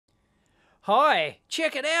Hi,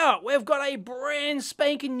 check it out. We've got a brand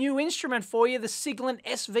spanking new instrument for you, the Siglent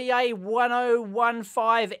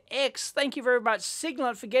SVA1015X. Thank you very much,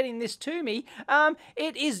 Siglent, for getting this to me.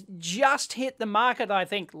 It is just hit the market, I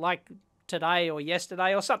think, like today or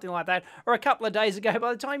yesterday or something like that, or a couple of days ago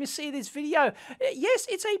by the time you see this video. Yes,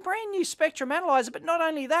 it's a brand new spectrum analyzer, but not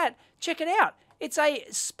only that, check it out. It's a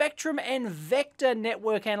spectrum and vector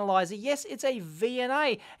network analyzer. Yes, it's a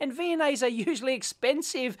VNA, and VNAs are usually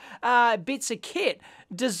expensive bits of kit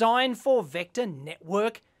designed for vector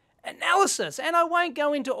network analysis. And I won't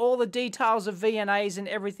go into all the details of VNAs and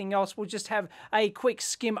everything else. We'll just have a quick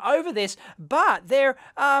skim over this. But they're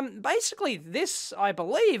basically, this, I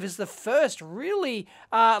believe, is the first really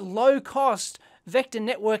low-cost vector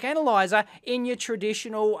network analyzer in your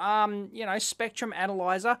traditional, spectrum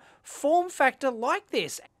analyzer form factor like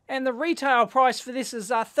this. And the retail price for this is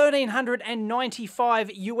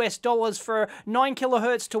 $1,395 for 9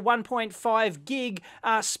 kilohertz to 1.5 gig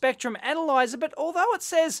spectrum analyzer. But although it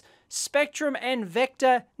says spectrum and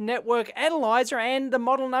vector network analyzer and the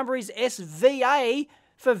model number is SVA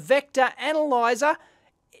for vector analyzer,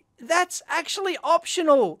 that's actually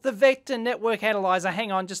optional, the vector network analyzer.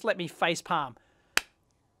 Hang on, just let me facepalm.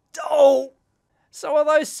 Oh! So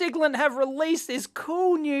although Siglent have released this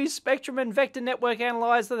cool new spectrum and vector network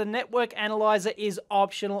analyzer, the network analyzer is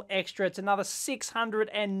optional extra. It's another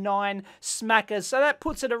 609 smackers. So that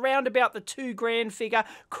puts it around about the $2,000 figure.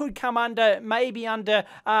 Could come under, maybe under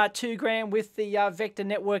 $2,000 with the vector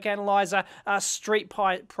network analyzer street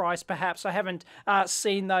price perhaps. I haven't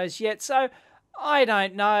seen those yet. So I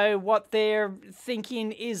don't know what their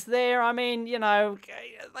thinking is there. I mean, you know,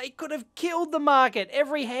 they could have killed the market.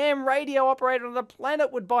 Every ham radio operator on the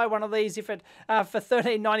planet would buy one of these if it, for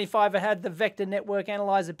 $13.95, it had the vector network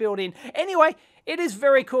analyzer built in. Anyway, it is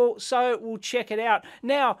very cool, so we'll check it out.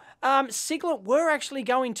 Now, Siglent were actually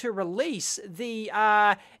going to release the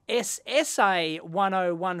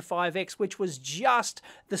SSA1015X, which was just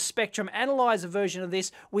the spectrum analyzer version of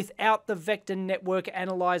this without the vector network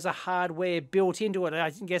analyzer hardware built into it. I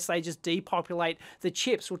guess they just depopulate the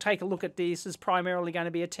chips. We'll take a look at this. This is primarily going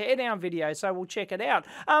to be a teardown video, so we'll check it out.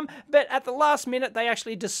 But at the last minute, they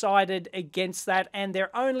actually decided against that, and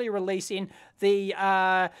they're only releasing the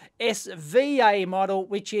SVA model,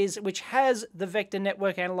 which has the vector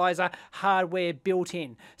network analyzer hardware built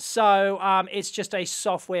in. So it's just a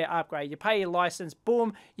software upgrade. You pay your license,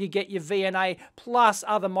 boom, you get your VNA plus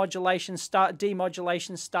other modulation stuff,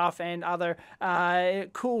 demodulation stuff, and other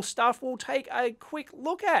cool stuff we'll take a quick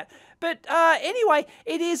look at. But anyway,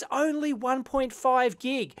 it is only 1.5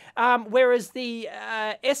 gig, whereas the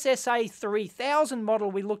SSA 3000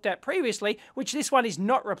 model we looked at previously, which this one is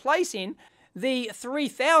not replacing, the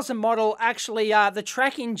 3000 model, actually, the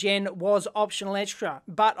tracking gen was optional extra,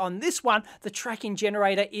 but on this one, the tracking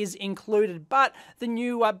generator is included. But the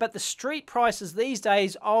new, but the street prices these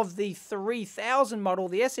days of the 3000 model,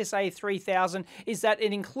 the SSA 3000, is that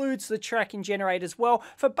it includes the tracking generator as well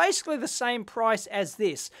for basically the same price as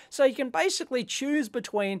this. So you can basically choose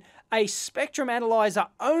between a spectrum analyzer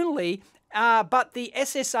only, but the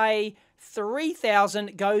SSA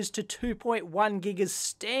 3000 goes to 2.1 gig as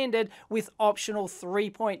standard with optional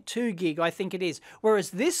 3.2 gig, I think it is.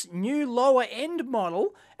 Whereas this new lower end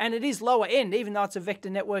model, and it is lower end even though it's a vector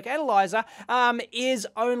network analyzer, is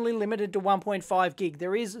only limited to 1.5 gig.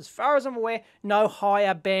 There is, as far as I'm aware, no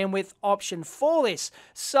higher bandwidth option for this.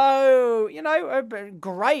 So, you know,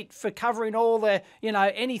 great for covering all the, you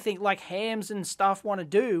know, anything like hams and stuff want to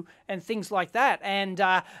do and things like that, and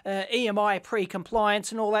EMI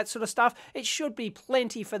pre-compliance and all that sort of stuff. It should be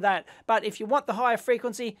plenty for that. But if you want the higher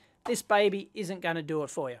frequency, this baby isn't going to do it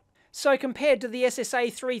for you. So compared to the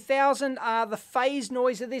SSA 3000, the phase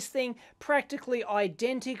noise of this thing, practically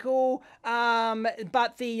identical,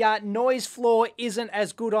 but the noise floor isn't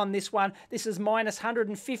as good on this one. This is minus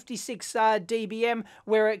 156 dBm,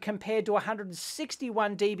 where it compared to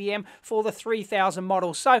 161 dBm for the 3000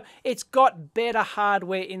 model. So it's got better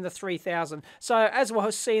hardware in the 3000. So as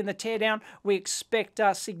we'll see in the teardown, we expect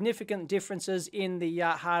significant differences in the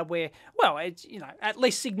hardware. Well, it's, you know, at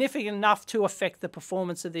least significant enough to affect the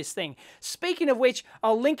performance of this thing. Speaking of which,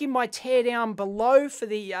 I'll link in my teardown below for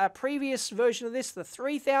the previous version of this, the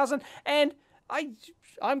 3000, and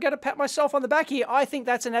I'm going to pat myself on the back here. I think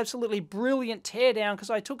that's an absolutely brilliant teardown because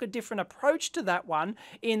I took a different approach to that one,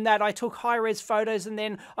 in that I took high-res photos and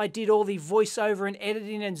then I did all the voiceover and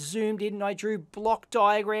editing and zoomed in and I drew block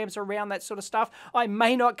diagrams around that sort of stuff. I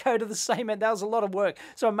may not go to the same, and that was a lot of work,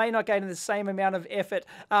 so I may not go to the same amount of effort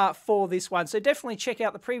for this one. So definitely check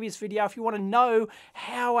out the previous video if you want to know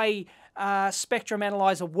how a spectrum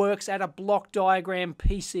analyzer works at a block diagram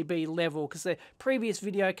PCB level, because the previous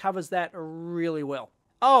video covers that really well.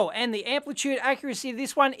 Oh, and the amplitude accuracy of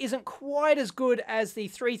this one isn't quite as good as the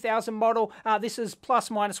 3000 model. This is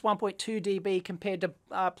plus minus 1.2 dB compared to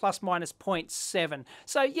plus minus 0.7.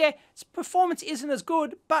 So yeah, its performance isn't as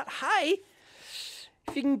good, but hey,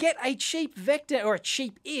 if you can get a cheap vector, or a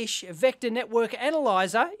cheap-ish vector network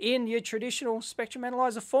analyzer in your traditional spectrum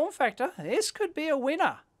analyzer form factor, this could be a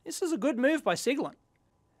winner. This is a good move by Siglent.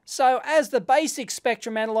 So as the basic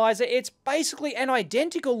spectrum analyzer, it's basically an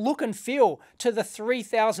identical look and feel to the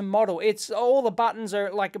 3000 model. It's all the buttons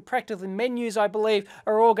are like practically menus, I believe,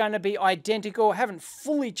 are all going to be identical. I haven't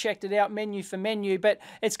fully checked it out menu for menu, but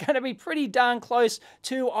it's going to be pretty darn close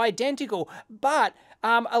to identical. But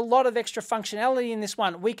a lot of extra functionality in this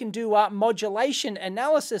one. We can do modulation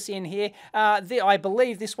analysis in here. I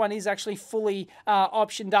believe this one is actually fully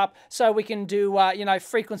optioned up, so we can do you know,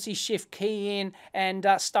 frequency shift key in and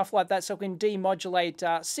stuff like that, so we can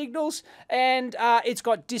demodulate signals. And it's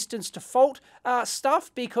got distance to fault stuff,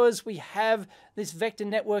 because we have this vector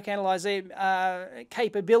network analyzer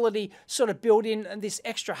capability sort of built in, and this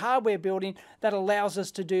extra hardware built in that allows us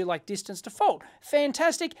to do like distance to fault.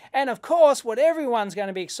 Fantastic. And of course, what everyone's going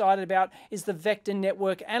to be excited about is the vector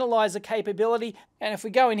network analyzer capability. And if we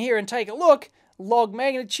go in here and take a look, log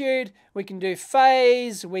magnitude, we can do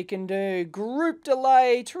phase, we can do group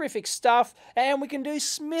delay, terrific stuff, and we can do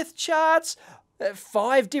Smith charts.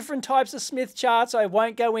 5 different types of Smith charts. I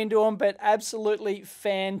won't go into them, but absolutely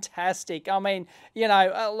fantastic. I mean, you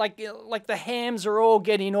know, like the hams are all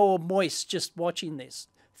getting all moist just watching this,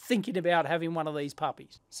 thinking about having one of these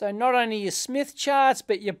puppies. So not only your Smith charts,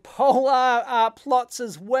 but your polar plots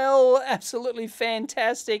as well. Absolutely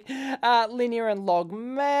fantastic. Linear and log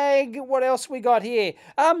mag. What else we got here?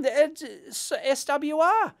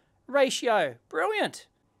 SWR ratio. Brilliant.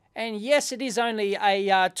 And yes, it is only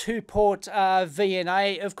a 2-port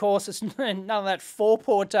VNA. Of course, it's none of that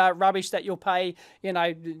 4-port rubbish that you'll pay, you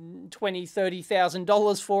know, $20,000,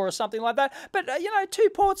 $30,000 for or something like that. But, you know, 2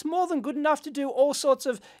 ports more than good enough to do all sorts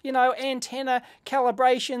of, you know, antenna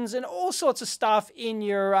calibrations and all sorts of stuff in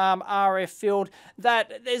your RF field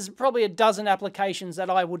that there's probably a dozen applications that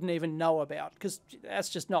I wouldn't even know about, because that's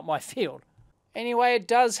just not my field. Anyway, it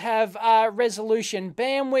does have resolution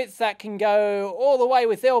bandwidth that can go all the way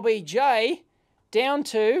with LBJ down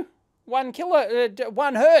to 1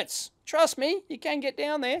 hertz. Trust me, you can get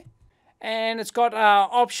down there. And it's got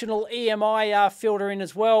optional EMI filter in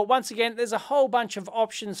as well. Once again, there's a whole bunch of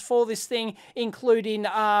options for this thing, including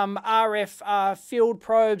RF field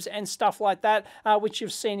probes and stuff like that, which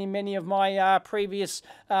you've seen in many of my previous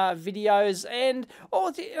videos, and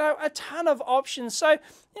you know, a ton of options. So,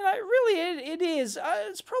 you know, really it is.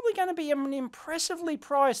 It's probably going to be an impressively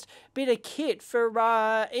priced bit of kit for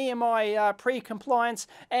EMI pre-compliance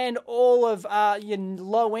and all of your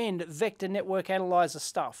low-end vector network analyzer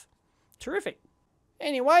stuff. Terrific.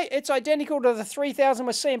 Anyway, it's identical to the 3000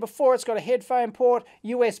 we've seen before. It's got a headphone port,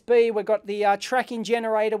 USB. We've got the tracking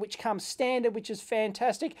generator, which comes standard, which is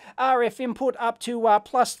fantastic. RF input up to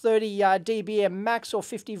plus 30 dBm max, or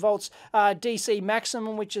 50 volts DC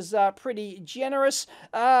maximum, which is pretty generous.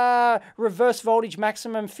 Reverse voltage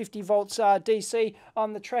maximum, 50 volts DC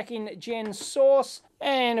on the tracking gen source.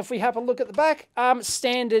 And if we have a look at the back,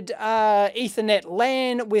 standard Ethernet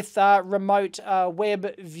LAN with remote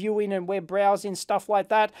web viewing and web browsing, stuff like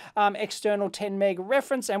that. External 10 meg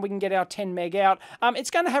reference, and we can get our 10 meg out. It's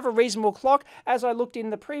going to have a reasonable clock. As I looked in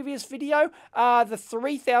the previous video, the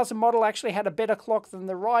 3000 model actually had a better clock than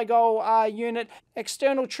the Rigol unit.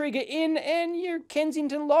 External trigger in, and your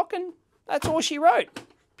Kensington lock, and that's all she wrote.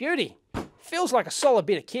 Beauty. Feels like a solid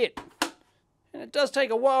bit of kit. And it does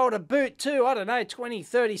take a while to boot too. I don't know, 20,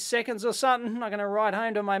 30 seconds or something. I'm not going to write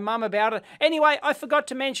home to my mum about it. Anyway, I forgot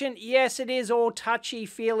to mention, yes, it is all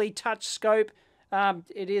touchy-feely touch scope.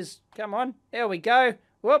 It is, come on, there we go.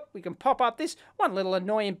 Whoop, we can pop up this. One little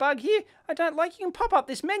annoying bug here I don't like. You can pop up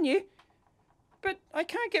this menu, but I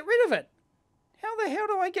can't get rid of it. How the hell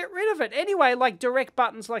do I get rid of it? Anyway, like direct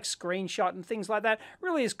buttons like screenshot and things like that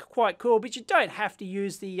really is quite cool, but you don't have to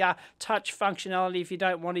use the touch functionality if you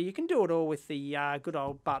don't want to. You can do it all with the good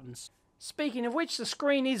old buttons. Speaking of which, the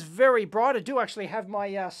screen is very bright. I do actually have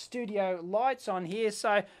my studio lights on here,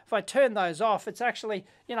 so if I turn those off, it's actually,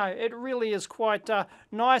 you know, it really is quite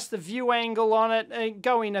nice. The view angle on it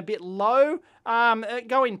going a bit low,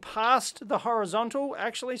 going past the horizontal,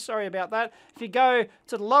 actually, sorry about that. If you go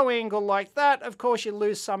to the low angle like that, of course you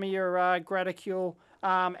lose some of your graticule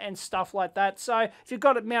and stuff like that. So if you've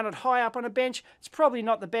got it mounted high up on a bench, it's probably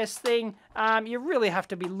not the best thing. You really have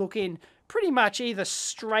to be looking pretty much either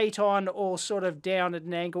straight on or sort of down at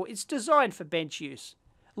an angle. It's designed for bench use.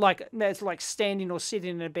 Like, it's like standing or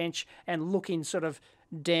sitting on a bench and looking sort of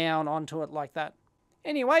down onto it like that.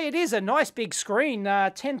 Anyway, it is a nice big screen,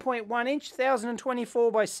 10.1 inch,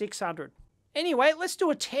 1024 by 600. Anyway, let's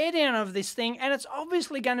do a teardown of this thing, and it's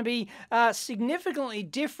obviously going to be significantly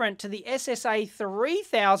different to the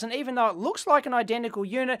SSA1000, even though it looks like an identical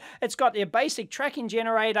unit. It's got their basic tracking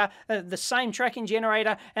generator, the same tracking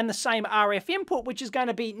generator, and the same RF input, which is going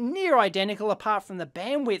to be near identical apart from the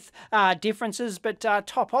bandwidth differences, but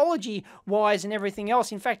topology-wise and everything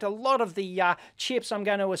else. In fact, a lot of the chips I'm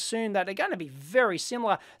going to assume that are going to be very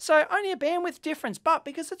similar. So only a bandwidth difference, but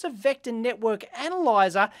because it's a vector network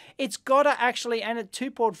analyzer, it's got to actually, and a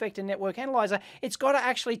 2-port vector network analyzer, it's got to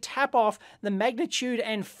actually tap off the magnitude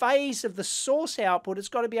and phase of the source output. It's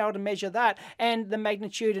got to be able to measure that and the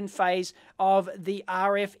magnitude and phase of the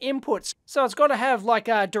RF inputs. So it's got to have like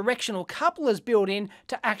directional couplers built in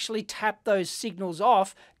to actually tap those signals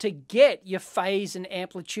off to get your phase and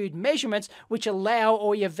amplitude measurements, which allow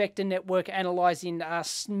all your vector network analyzing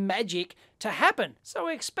magic to happen. So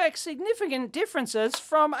we expect significant differences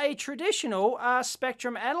from a traditional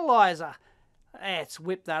spectrum analyzer. Let's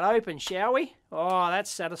whip that open, shall we? Oh, that's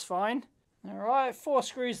satisfying. All right, 4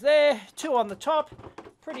 screws there, 2 on the top.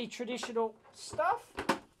 Pretty traditional stuff.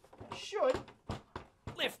 Should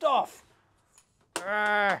lift off.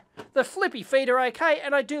 The flippy feet are okay,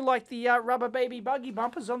 and I do like the rubber baby buggy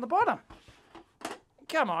bumpers on the bottom.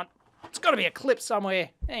 Come on, it's got to be a clip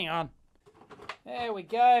somewhere. Hang on. There we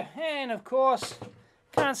go, and of course,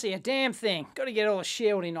 can't see a damn thing. Got to get all the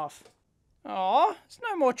shielding off. Oh, there's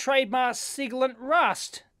no more trademark Siglent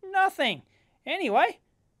rust. Nothing. Anyway,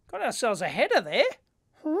 got ourselves a header there.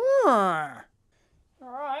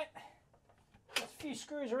 Alright. Got a few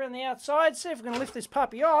screws around the outside. See if we can lift this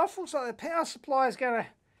puppy off. Looks like the power supply is going to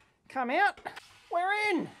come out. We're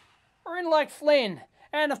in. We're in like Flynn.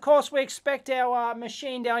 And of course, we expect our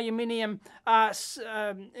machined aluminium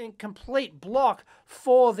complete block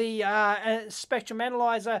for the spectrum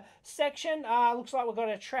analyzer section. Looks like we've got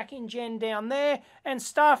a tracking gen down there and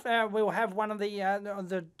stuff. We'll have one of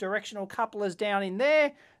the directional couplers down in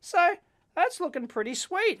there. So that's looking pretty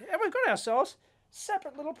sweet. And we've got ourselves a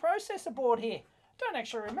separate little processor board here. Don't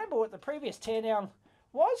actually remember what the previous teardown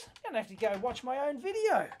was. I'm going to have to go watch my own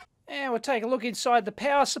video. And we'll take a look inside the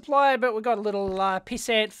power supply, but we've got a little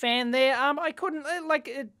pissant fan there. I couldn't,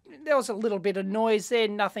 there was a little bit of noise there,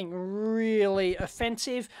 nothing really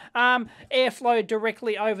offensive. Airflow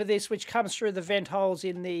directly over this, which comes through the vent holes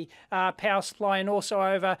in the power supply and also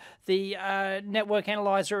over the network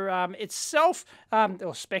analyzer itself,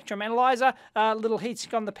 or spectrum analyzer. Little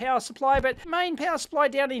heatsink on the power supply, but main power supply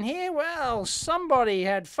down in here, well, somebody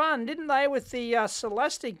had fun, didn't they, with the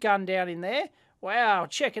Celastic gun down in there. Wow,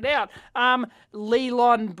 check it out.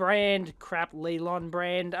 Lelon brand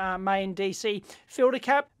main DC filter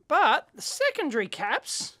cap. But the secondary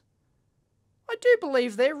caps, I do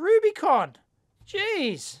believe they're Rubicon.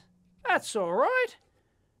 Jeez, that's all right.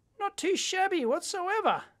 Not too shabby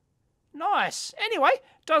whatsoever. Nice. Anyway,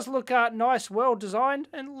 does look nice, well designed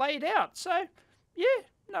and laid out. So, yeah,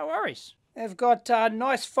 no worries. They've got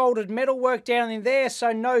nice folded metalwork down in there,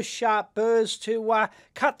 so no sharp burrs to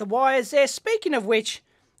cut the wires there. Speaking of which,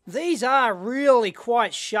 these are really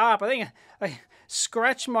quite sharp. I think I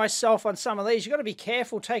scratched myself on some of these. You've got to be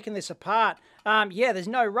careful taking this apart. Yeah, there's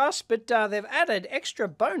no rust, but they've added extra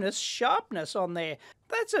bonus sharpness on there.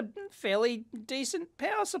 That's a fairly decent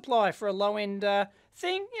power supply for a low-end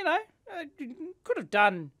thing, you know. Could have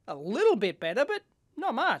done a little bit better, but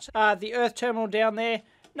not much. The earth terminal down there,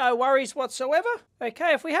 no worries whatsoever.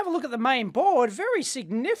 Okay, if we have a look at the main board, very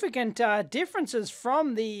significant differences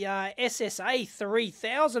from the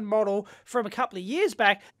SSA1000 model from a couple of years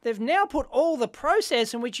back. They've now put all the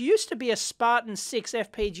processing, which used to be a Spartan 6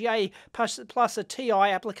 FPGA plus a TI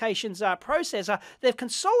applications processor, they've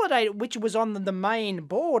consolidated, which was on the main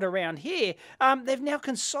board around here. They've now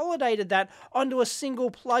consolidated that onto a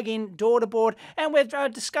single plug-in daughter board, and we've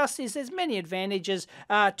discussed this. There's many advantages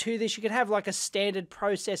to this. You could have like a standard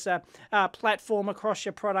processor platform across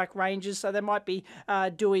your product ranges, so they might be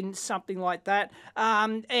doing something like that.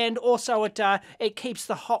 And also it keeps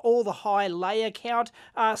all the high layer count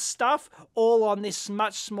stuff all on this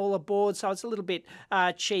much smaller board, so it's a little bit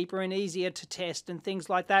cheaper and easier to test and things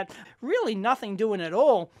like that. Really nothing doing at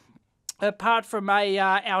all apart from a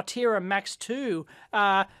Altera Max 2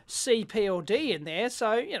 CPLD in there,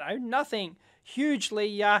 so, you know, nothing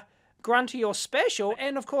hugely grunty or special,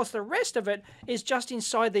 and of course the rest of it is just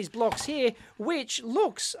inside these blocks here, which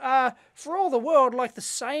looks for all the world like the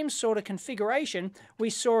same sort of configuration we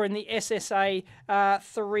saw in the SSA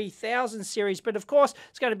 3000 series, but of course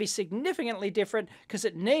it's going to be significantly different because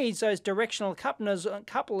it needs those directional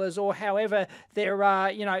couplers, or however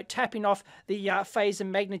they're you know, tapping off the phase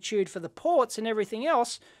and magnitude for the ports and everything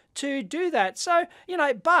else to do that. So, you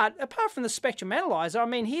know, but apart from the spectrum analyzer, I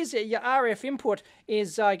mean, here's your RF input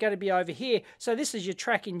is going to be over here. So this is your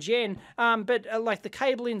tracking gen, but like the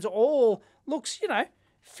cabling's all looks, you know,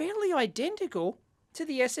 fairly identical to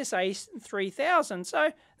the SSA 3000.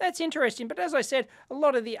 So that's interesting. But as I said, a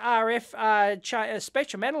lot of the RF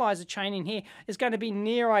spectrum analyzer chain in here is going to be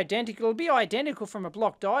near identical. It'll be identical from a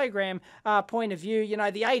block diagram point of view. You know,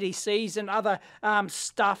 the ADCs and other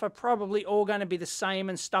stuff are probably all going to be the same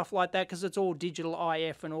and stuff like that, because it's all digital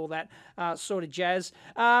IF and all that sort of jazz.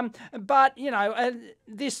 But, you know,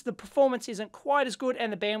 the performance isn't quite as good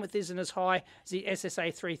and the bandwidth isn't as high as the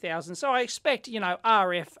SSA 3000. So I expect, you know,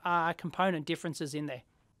 RF component differences in there.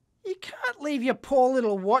 You can't leave your poor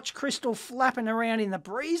little watch crystal flapping around in the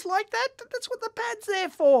breeze like that. That's what the pad's there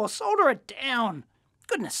for. Solder it down.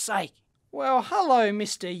 Goodness sake. Well, hello,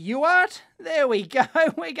 Mr. UART. There we go.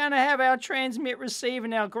 We're going to have our transmit, receive,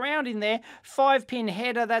 and our ground in there. 5-pin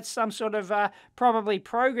header. That's some sort of probably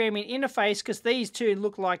programming interface, because these two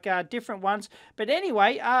look like different ones. But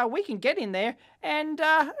anyway, we can get in there and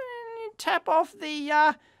tap off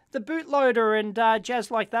the bootloader and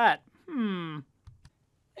jazz like that.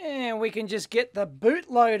 And we can just get the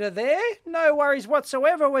bootloader there. No worries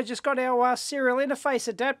whatsoever. We've just got our serial interface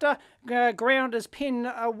adapter. Ground is pin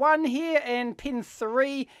 1 here, and pin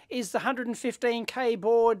 3 is the 115K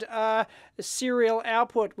board serial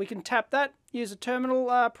output. We can tap that, use a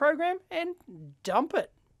terminal program, and dump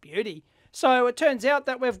it. Beauty. So it turns out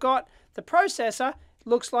that we've got the processor.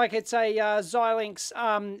 Looks like it's a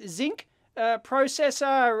Xilinx Zinc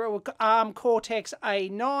processor, ARM Cortex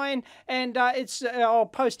A9, and I'll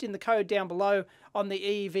post in the code down below on the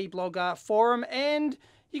EEVblog forum, and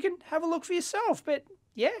you can have a look for yourself. But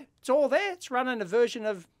yeah, it's all there. It's running a version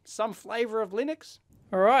of some flavor of Linux.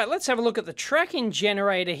 All right, let's have a look at the tracking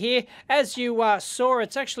generator here. As you saw,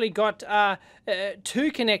 it's actually got 2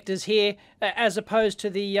 connectors here, as opposed to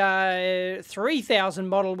the 3000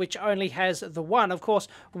 model, which only has the one. Of course,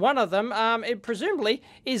 one of them, it presumably,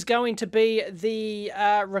 is going to be the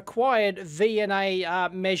required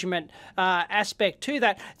VNA measurement aspect to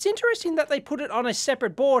that. It's interesting that they put it on a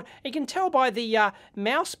separate board. You can tell by the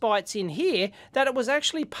mouse bites in here that it was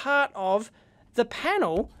actually part of the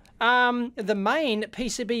panel, the main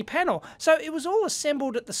PCB panel. So it was all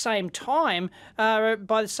assembled at the same time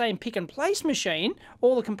by the same pick and place machine,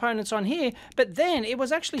 all the components on here, but then it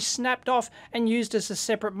was actually snapped off and used as a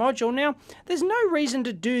separate module. Now, there's no reason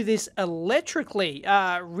to do this electrically,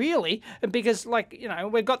 really, because, like, you know,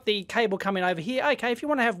 we've got the cable coming over here. Okay, if you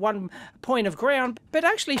want to have one point of ground, but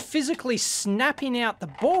actually physically snapping out the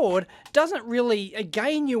board doesn't really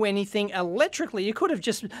gain you anything electrically. You could have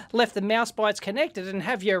just left the mouse bites connected and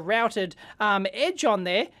have your routed edge on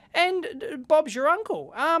there, and Bob's your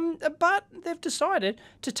uncle. But they've decided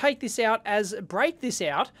to take this out break this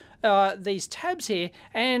out, these tabs here,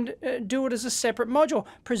 and do it as a separate module,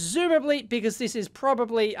 presumably because this is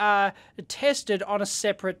probably tested on a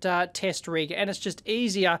separate test rig, and it's just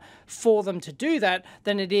easier for them to do that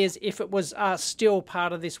than it is if it was still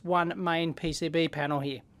part of this one main PCB panel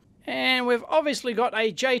here. And we've obviously got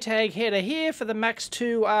a JTAG header here for the Max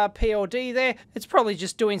 2 PLD there. It's probably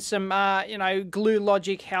just doing some, you know, glue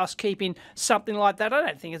logic, housekeeping, something like that. I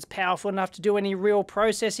don't think it's powerful enough to do any real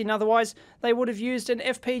processing. Otherwise, they would have used an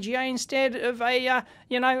FPGA instead of a,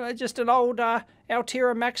 you know, just an old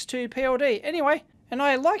Altera Max 2 PLD. Anyway, and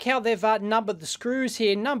I like how they've numbered the screws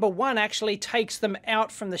here. Number 1 actually takes them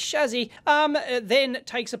out from the chassis, then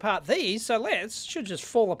takes apart these. So should just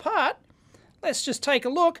fall apart. Let's just take a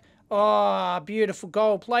look. Oh, beautiful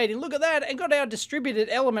gold plating. Look at that. And got our distributed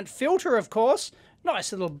element filter, of course.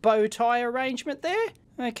 Nice little bow tie arrangement there.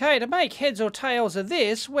 Okay, to make heads or tails of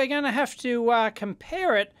this, we're going to have to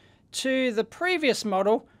compare it to the previous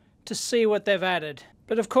model to see what they've added.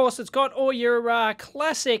 But of course, it's got all your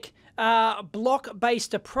classic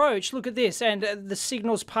block-based approach. Look at this, and the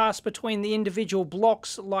signals pass between the individual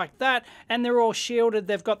blocks like that, and they're all shielded.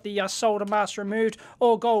 They've got the solder mask removed,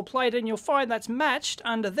 all gold plated, and you'll find that's matched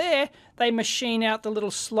under there. They machine out the little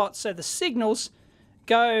slots so the signals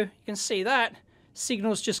go, you can see that,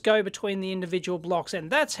 signals just go between the individual blocks, and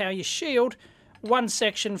that's how you shield one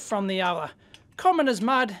section from the other. Common as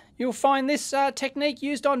mud. You'll find this technique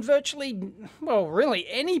used on virtually, well, really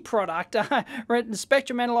any product,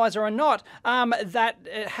 spectrum analyzer or not, that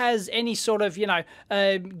has any sort of,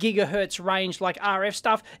 gigahertz range like RF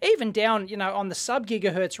stuff. Even down, on the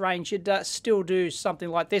sub-gigahertz range, you'd still do something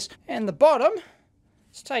like this. And the bottom,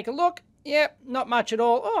 let's take a look. Yep, not much at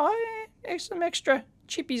all. Oh, yeah, some extra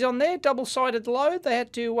chippies on there, double-sided load. They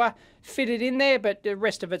had to fit it in there, but the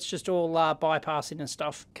rest of it's just all bypassing and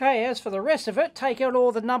stuff. Okay, as for the rest of it, take out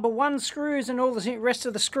all the number 1 screws and all the rest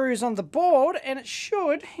of the screws on the board, and it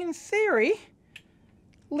should, in theory,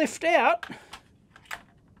 lift out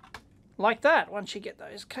like that once you get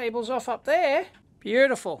those cables off up there.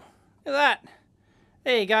 Beautiful. Look at that.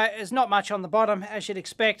 There you go. There's not much on the bottom, as you'd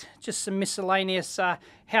expect. Just some miscellaneous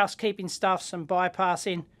housekeeping stuff, some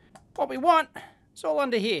bypassing. What we want, it's all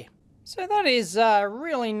under here. So that is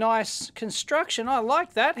really nice construction. I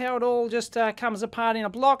like that, how it all just comes apart in a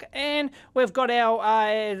block. And we've got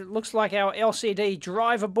our, looks like our LCD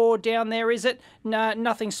driver board down there, is it? No,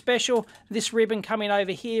 nothing special. This ribbon coming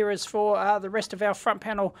over here is for the rest of our front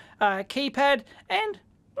panel keypad. And,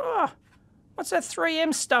 what's that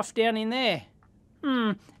 3M stuff down in there?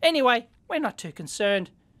 Anyway, we're not too concerned.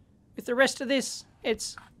 With the rest of this,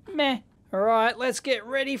 it's meh. Alright, let's get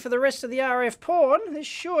ready for the rest of the RF porn. This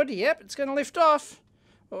should, yep, it's going to lift off.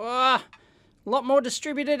 A lot more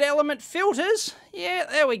distributed element filters. Yeah,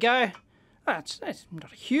 there we go. That's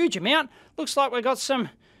not a huge amount. Looks like we've got some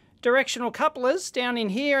directional couplers down in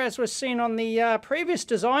here, as we've seen on the previous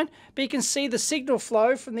design. But you can see the signal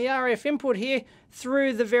flow from the RF input here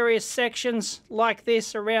through the various sections like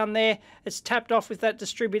this around there. It's tapped off with that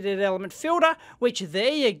distributed element filter, which,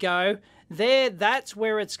 there you go. There, that's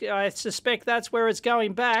where it's, I suspect that's where it's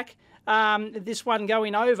going back. This one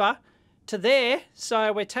going over to there.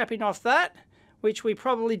 So we're tapping off that, which we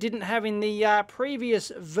probably didn't have in the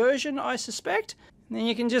previous version, I suspect. And then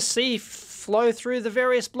you can just see flow through the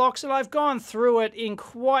various blocks, and I've gone through it in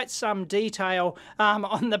quite some detail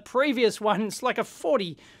on the previous one. It's like a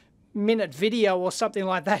 40-minute video or something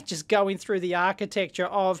like that, just going through the architecture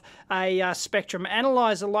of a spectrum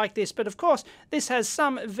analyzer like this. But of course, this has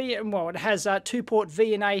some it has 2-port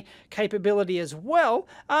VNA capability as well.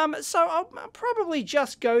 So I'll probably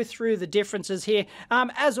just go through the differences here.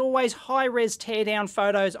 As always, high-res teardown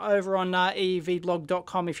photos over on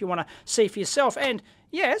EEVblog.com if you want to see for yourself. And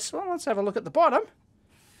yes, well, let's have a look at the bottom.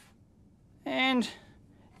 And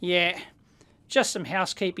yeah, just some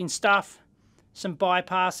housekeeping stuff. Some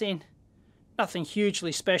bypassing, nothing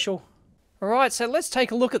hugely special. Alright, so let's take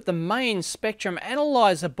a look at the main spectrum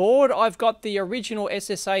analyzer board. I've got the original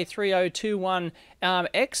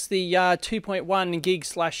SVA1015X, the 2.1 gig /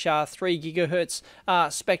 3 gigahertz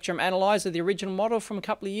spectrum analyzer, the original model from a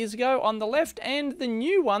couple of years ago on the left, and the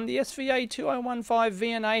new one, the SVA1015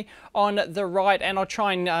 VNA on the right. And I'll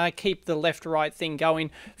try and keep the left-right thing going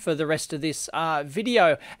for the rest of this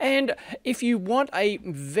video. And if you want a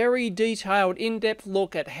very detailed, in-depth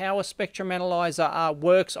look at how a spectrum analyzer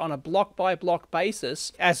works on a block-by-block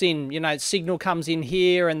basis, as in, signal comes in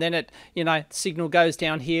here, and then it, signal goes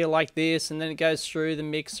down here like this, and then it goes through the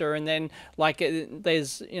mixer, and then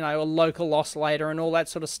there's, a local oscillator and all that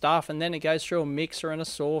sort of stuff, and then it goes through a mixer and a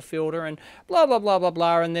SAW filter and blah, blah, blah, blah,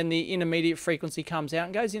 blah, and then the intermediate frequency comes out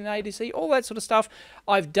and goes in the ADC, all that sort of stuff.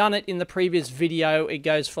 I've done it in the previous video. It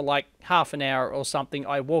goes for like half an hour or something.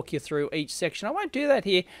 I walk you through each section. I won't do that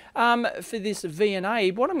here for this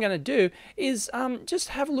VNA. What I'm going to do is just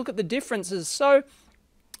have a look at the differences. So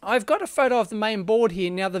I've got a photo of the main board here.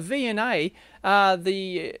 Now the VNA,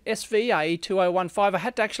 the SVA1015, I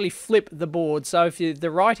had to actually flip the board. So if the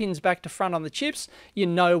writing's back to front on the chips, you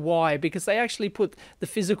know why, because they actually put the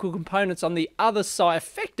physical components on the other side,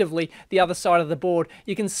 effectively the other side of the board.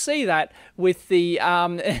 You can see that with the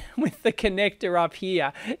with the connector up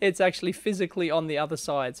here. It's actually physically on the other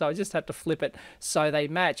side. So I just had to flip it so they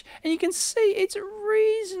match. And you can see it's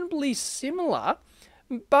reasonably similar,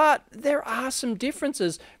 but there are some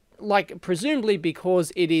differences, like presumably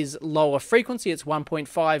because it is lower frequency. It's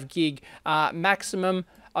 1.5 gig maximum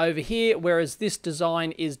over here, whereas this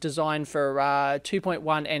design is designed for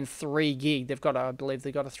 2.1 and 3 gig. They've got, I believe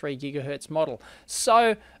they've got a 3 gigahertz model.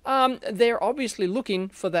 So they're obviously looking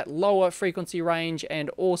for that lower frequency range, and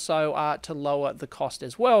also to lower the cost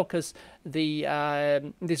as well, because the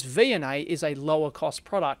this VNA is a lower cost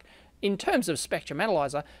product in terms of spectrum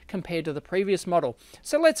analyzer compared to the previous model.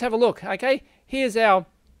 So let's have a look. Okay, here's our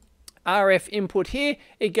RF input here.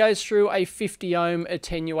 It goes through a 50 ohm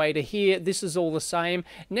attenuator here. This is all the same.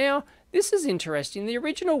 Now, this is interesting. The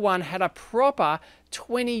original one had a proper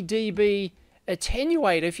 20 dB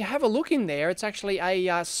attenuator. If you have a look in there, it's actually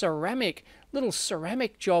a ceramic little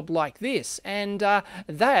ceramic job like this, and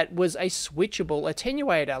that was a switchable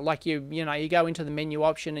attenuator. Like you go into the menu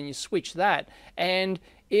option and you switch that, and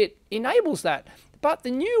it enables that. But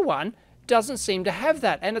the new one doesn't seem to have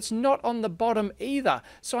that, and it's not on the bottom either.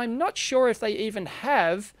 So I'm not sure if they even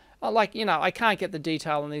have, I can't get the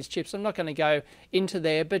detail on these chips. I'm not going to go into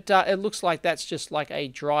there, but it looks like that's just like a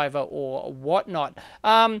driver or whatnot.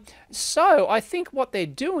 So I think what they're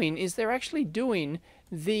doing is they're actually doing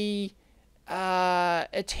the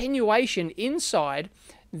attenuation inside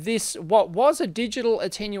this, what was a digital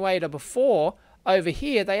attenuator before. Over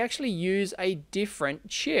here, they actually use a different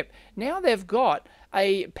chip. Now they've got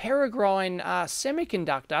a Peregrine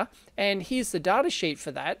semiconductor, and here's the data sheet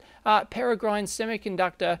for that. Peregrine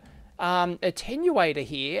semiconductor attenuator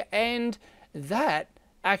here, and that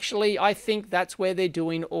actually, I think that's where they're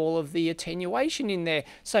doing all of the attenuation in there.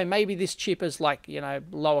 So maybe this chip is like,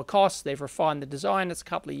 lower cost. They've refined the design. It's a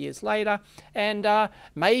couple of years later. And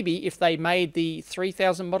maybe if they made the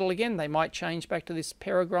 3000 model again, they might change back to this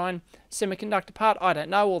Peregrine semiconductor part. I don't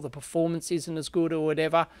know. Or the performance isn't as good or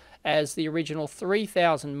whatever as the original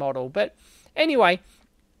 3000 model. But anyway,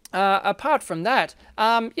 apart from that,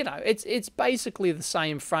 it's basically the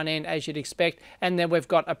same front end as you'd expect. And then we've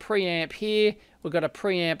got a preamp here. We've got a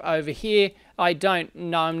preamp over here. I don't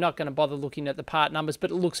know, I'm not going to bother looking at the part numbers, but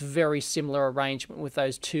it looks very similar arrangement with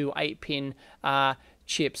those two 8-pin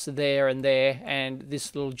chips there, and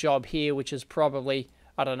this little job here, which is probably,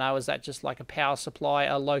 I don't know, is that just like a power supply,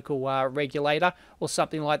 a local regulator or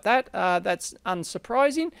something like that? That's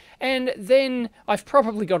unsurprising. And then I've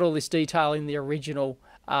probably got all this detail in the original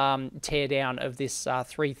teardown of this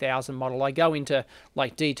 3000 model. I go into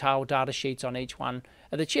like detailed data sheets on each one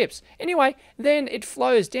of the chips. Anyway, then it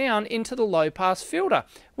flows down into the low pass filter,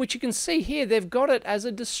 which you can see here, they've got it as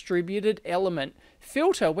a distributed element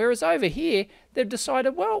filter, whereas over here, they've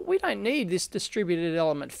decided, well, we don't need this distributed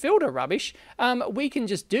element filter rubbish. We can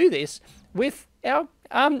just do this with our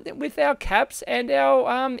caps and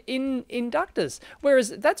our inductors. Whereas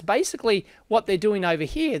that's basically what they're doing over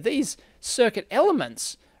here. These circuit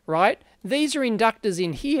elements, right? These are inductors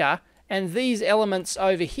in here, and these elements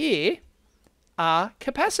over here are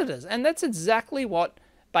capacitors. And that's exactly what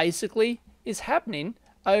basically is happening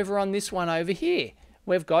over on this one over here.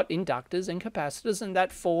 We've got inductors and capacitors, and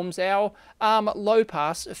that forms our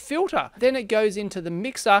low-pass filter. Then it goes into the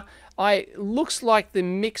mixer. Looks like the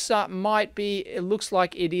mixer it looks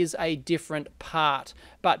like it is a different part.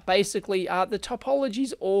 But basically, the topology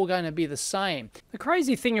is all going to be the same. The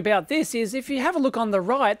crazy thing about this is, if you have a look on the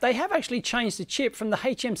right, they have actually changed the chip from the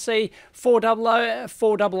HMC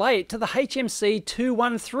 488 to the HMC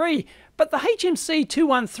 213. But the HMC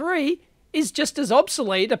 213 is just as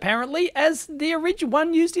obsolete, apparently, as the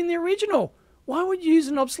one used in the original. Why would you use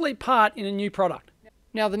an obsolete part in a new product?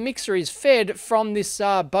 Now, the mixer is fed from this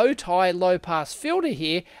bow tie low-pass filter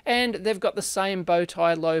here, and they've got the same bow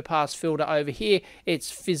tie low-pass filter over here.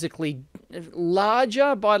 It's physically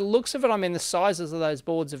larger by the looks of it. I mean, the sizes of those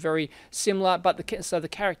boards are very similar, but so the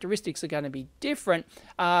characteristics are going to be different.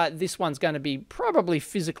 This one's going to be probably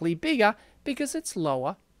physically bigger because it's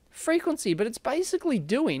lower frequency, but it's basically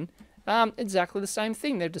doing exactly the same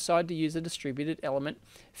thing. They've decided to use a distributed element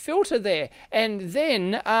filter there. And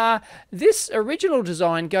then this original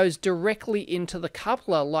design goes directly into the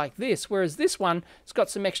coupler like this, whereas this one has got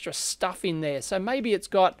some extra stuff in there. So maybe it's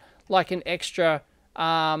got like an extra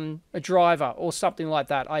a driver or something like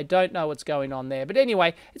that. I don't know what's going on there. But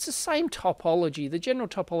anyway, it's the same topology. The general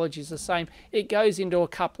topology is the same. It goes into a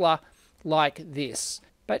coupler like this.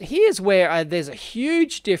 But here's where there's a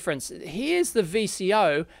huge difference. Here's the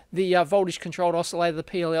VCO, the voltage controlled oscillator, the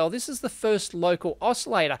PLL. This is the first local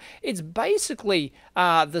oscillator. It's basically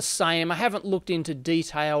the same. I haven't looked into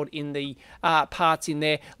detailed in the parts in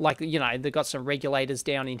there. Like, they've got some regulators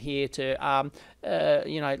down in here to,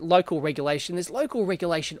 local regulation. There's local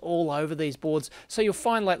regulation all over these boards. So you'll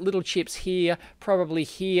find like little chips here, probably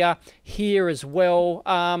here as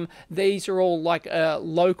well. These are all like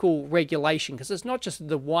local regulation, because it's not just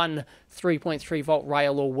the one 3.3 volt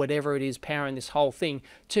rail or whatever it is powering this whole thing.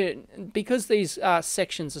 Because these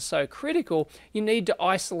sections are so critical, you need to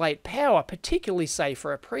isolate power, particularly say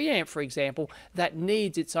for a preamp, for example, that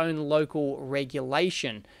needs its own local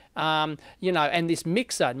regulation. And this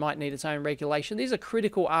mixer might need its own regulation. These are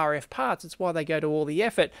critical RF parts. It's why they go to all the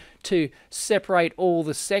effort to separate all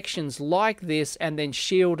the sections like this and then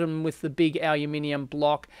shield them with the big aluminium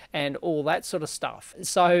block and all that sort of stuff.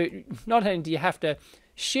 So not only do you have to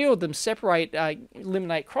shield them, separate,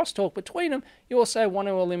 eliminate crosstalk between them, you also want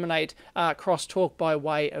to eliminate crosstalk by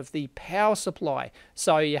way of the power supply.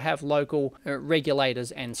 So you have local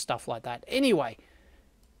regulators and stuff like that. Anyway,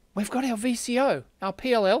 we've got our VCO, our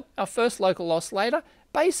PLL, our first local oscillator.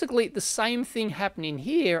 Basically the same thing happening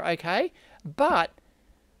here, okay? But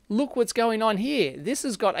look what's going on here. This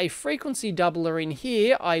has got a frequency doubler in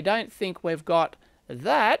here. I don't think we've got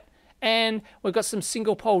that. And we've got some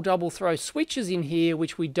single pole double throw switches in here,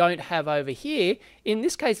 which we don't have over here. In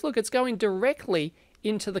this case, look, it's going directly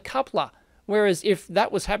into the coupler. Whereas if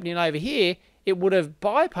that was happening over here, it would have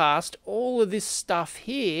bypassed all of this stuff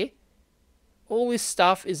here. All this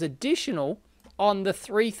stuff is additional on the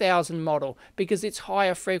 3000 model because it's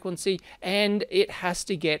higher frequency and it has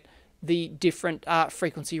to get the different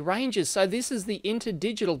frequency ranges. So this is the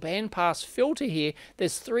interdigital bandpass filter here.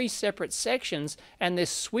 There's 3 separate sections and there's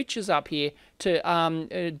switches up here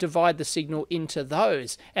to divide the signal into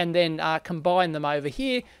those and then combine them over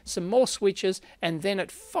here, some more switches, and then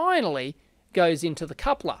it finally goes into the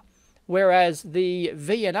coupler. Whereas the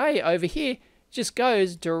VNA over here just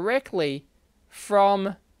goes directly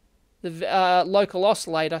from the local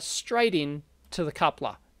oscillator straight in to the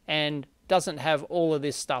coupler and doesn't have all of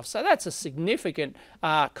this stuff. So that's a significant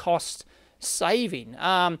cost saving.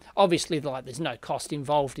 Obviously, like, there's no cost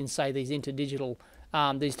involved in, say, these interdigital,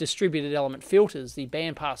 these distributed element filters, the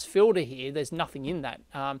bandpass filter here. There's nothing in that,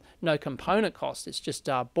 no component cost. It's just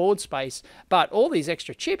board space. But all these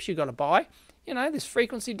extra chips you've got to buy, you know, this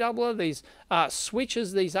frequency doubler, these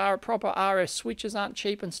switches, these proper RS switches aren't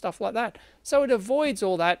cheap and stuff like that. So it avoids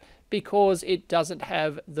all that because it doesn't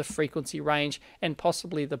have the frequency range and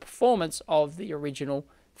possibly the performance of the original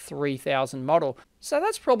 3000 model. So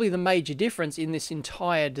that's probably the major difference in this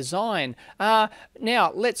entire design.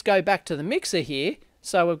 Now let's go back to the mixer here.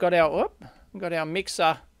 So we've got our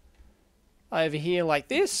mixer over here like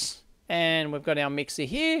this, and we've got our mixer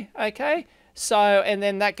here, okay? So, and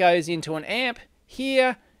then that goes into an amp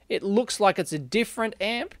here. It looks like it's a different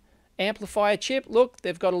amplifier chip. Look,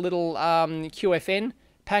 they've got a little QFN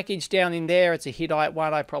package down in there. It's a Hittite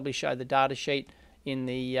one. I probably showed the data sheet in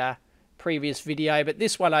the previous video, but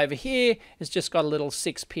this one over here has just got a little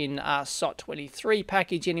 6-pin SOT23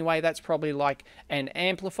 package anyway. That's probably like an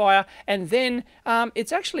amplifier. And then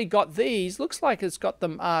it's actually got these, looks like it's got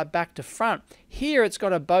them back to front. Here it's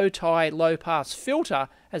got a bow tie low pass filter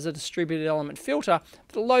as a distributed element filter.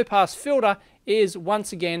 The low pass filter is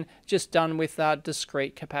once again just done with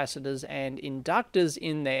discrete capacitors and inductors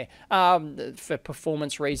in there. For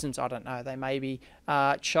performance reasons, I don't know, they maybe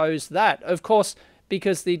chose that. Of course,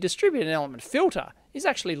 because the distributed element filter is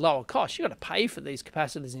actually lower cost. You've got to pay for these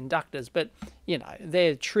capacitors, inductors, but you know,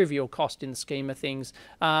 they're trivial cost in the scheme of things.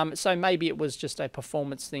 So maybe it was just a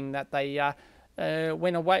performance thing that they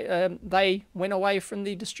went away from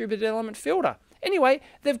the distributed element filter. Anyway,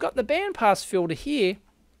 they've got the bandpass filter here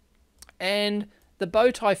and the bow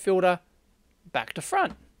tie filter back to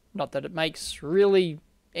front. Not that it makes really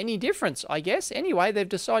any difference, I guess. Anyway, they've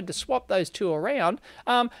decided to swap those two around.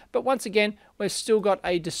 But once again, we've still got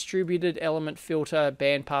a distributed element filter,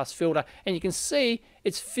 bandpass filter, and you can see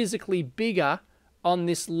it's physically bigger on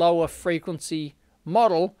this lower frequency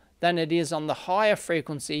model than it is on the higher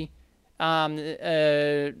frequency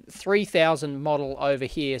 3000 model over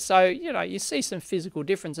here. So, you know, you see some physical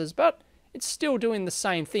differences, but it's still doing the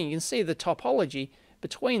same thing. You can see the topology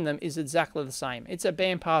between them is exactly the same. It's a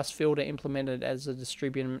bandpass filter implemented as a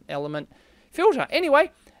distributed element filter.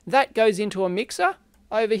 Anyway, that goes into a mixer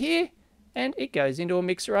over here, and it goes into a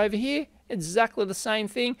mixer over here. Exactly the same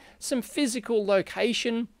thing. Some physical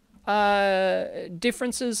location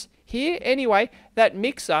differences here. Anyway, that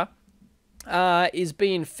mixer is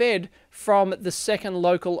being fed from the second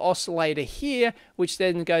local oscillator here, which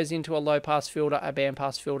then goes into a low-pass filter, a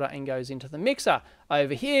bandpass filter, and goes into the mixer.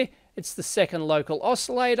 Over here, it's the second local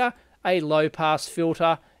oscillator, a low-pass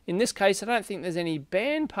filter. In this case, I don't think there's any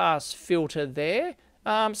bandpass filter there.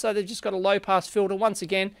 So they've just got a low-pass filter. Once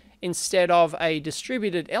again, instead of a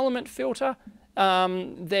distributed element filter,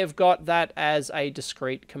 they've got that as a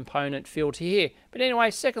discrete component filter here. But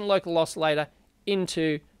anyway, second local oscillator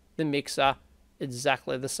into the mixer,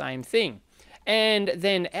 exactly the same thing. And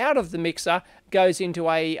then out of the mixer goes into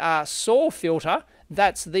a SAW filter.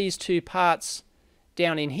 That's these two parts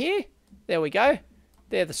down in here. There we go.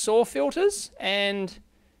 They're the SAW filters, and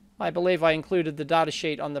I believe I included the data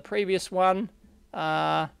sheet on the previous one.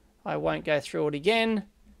 I won't go through it again,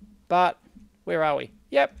 but where are we?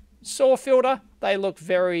 Yep, SAW filter. They look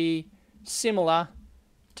very similar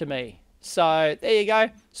to me. So there you go,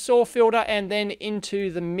 SAW filter, and then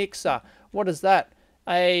into the mixer. What is that?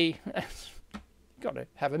 Got to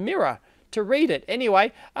have a mirror to read it.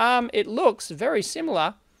 Anyway, it looks very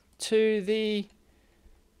similar to the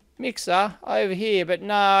mixer over here, but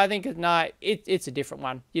no, I think it's a different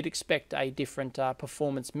one. You'd expect a different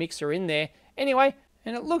performance mixer in there. Anyway,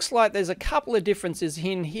 And it looks like there's a couple of differences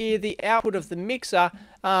in here. The output of the mixer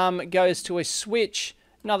goes to a switch,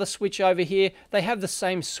 another switch over here. They have the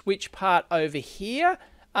same switch part over here,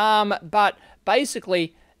 but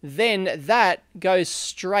basically then that goes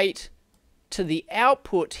straight to the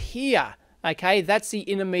output here. Okay, that's the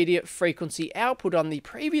intermediate frequency output on the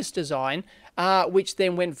previous design, which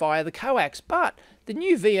then went via the coax. But the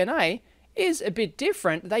new VNA is a bit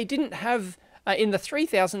different. They didn't have, in the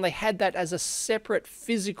 3000, they had that as a separate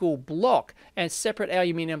physical block, and a separate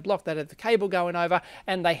aluminium block that had the cable going over,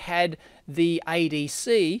 and they had the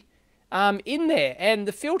ADC in there, and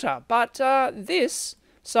the filter. But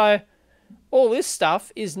all this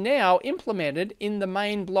stuff is now implemented in the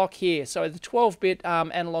main block here. So the 12-bit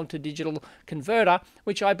analog to digital converter,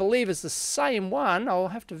 which I believe is the same one, I'll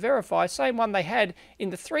have to verify, same one they had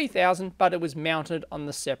in the 3000, but it was mounted on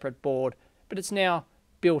the separate board. But it's now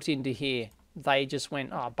built into here. They just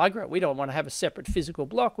went, oh, bugger it, we don't want to have a separate physical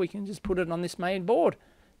block, we can just put it on this main board.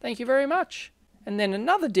 Thank you very much. And then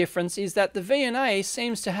another difference is that the VNA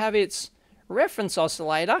seems to have its reference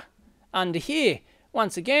oscillator under here.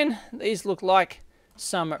 Once again, these look like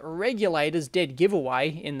some regulators, dead giveaway,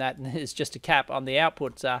 in that there's just a cap on the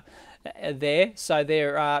output there. So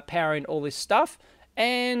they're powering all this stuff,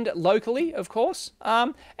 and locally, of course.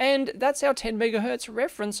 And that's our 10 megahertz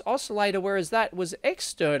reference oscillator, whereas that was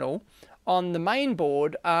external on the main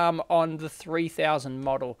board on the 3000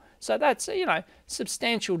 model. So that's, you know,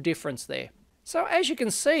 substantial difference there. So as you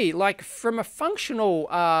can see, like from a functional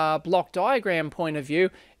block diagram point of view,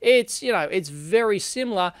 it's, you know, it's very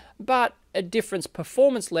similar, but a different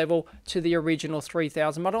performance level to the original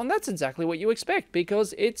 3000 model. And that's exactly what you expect,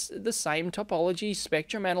 because it's the same topology,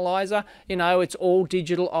 spectrum analyzer, you know, it's all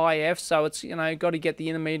digital IF. So it's, you know, got to get the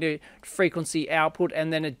intermediate frequency output,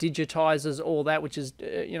 and then it digitizes all that, which is,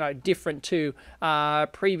 you know, different to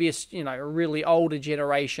previous, you know, really older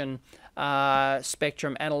generation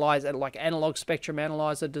spectrum analyzer, like analog spectrum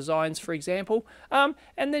analyzer designs, for example,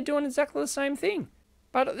 and they're doing exactly the same thing.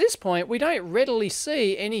 But at this point, we don't readily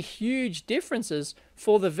see any huge differences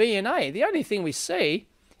for the VNA. The only thing we see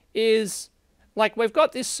is, like, we've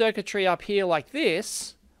got this circuitry up here like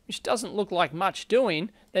this, which doesn't look like much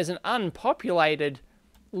doing. There's an unpopulated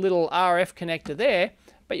little RF connector there,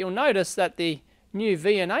 but you'll notice that the new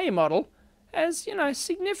VNA model has, you know,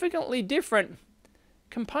 significantly different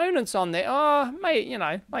components on there. You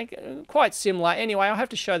know, like quite similar. Anyway, I'll have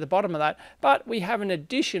to show the bottom of that. But we have an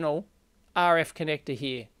additional RF connector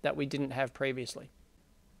here that we didn't have previously.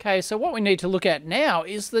 Okay, so what we need to look at now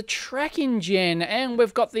is the tracking gen, and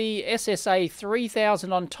we've got the SSA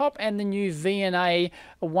 3000 on top and the new VNA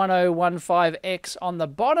 1015X on the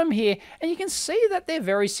bottom here, and you can see that they're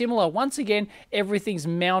very similar. Once again, everything's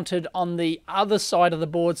mounted on the other side of the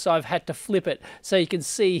board, so I've had to flip it. So you can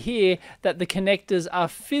see here that the connectors are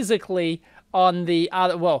physically on the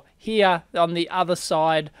other, well, here on the other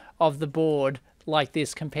side of the board, like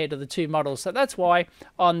this, compared to the two models. So that's why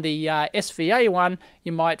on the SVA one,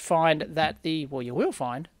 you might find that you will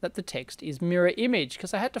find that the text is mirror image,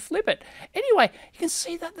 because I had to flip it. Anyway, you can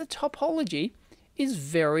see that the topology is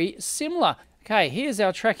very similar. Okay, here's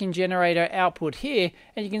our tracking generator output here,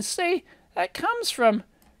 and you can see that comes from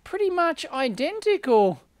pretty much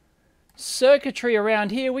identical circuitry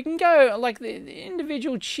around here. We can go, like, the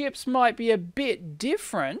individual chips might be a bit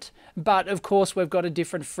different, but of course we've got a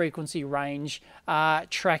different frequency range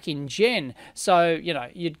tracking gen, so, you know,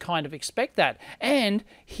 you'd kind of expect that. And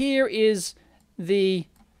here is the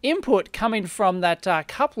input coming from that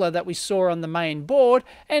coupler that we saw on the main board,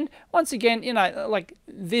 and once again, you know, like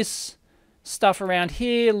this stuff around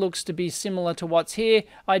here looks to be similar to what's here.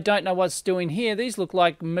 I don't know what's doing here. These look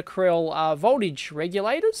like Macrel voltage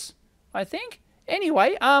regulators, I think.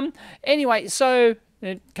 Anyway, so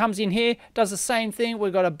it comes in here, does the same thing.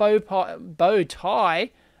 We've got a bow tie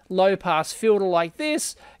low-pass filter like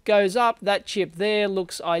this, goes up. That chip there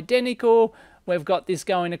looks identical. We've got this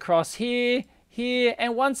going across here,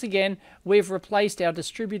 and once again, we've replaced our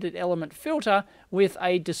distributed element filter with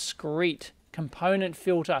a discrete component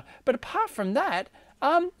filter. But apart from that,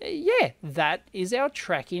 yeah, that is our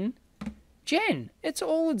tracking gen. It's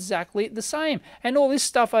all exactly the same. And all this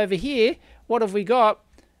stuff over here, what have we got?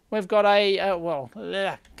 We've got a, well,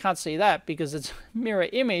 can't see that because it's mirror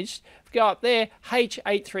imaged. We've got up there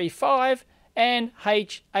H835 and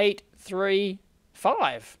H835,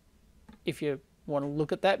 if you want to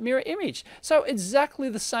look at that mirror image. So exactly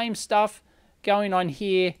the same stuff going on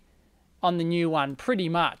here on the new one, pretty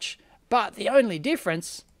much. But the only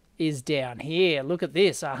difference is down here. Look at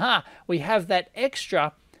this. We have that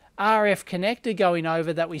extra RF connector going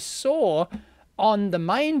over that we saw on the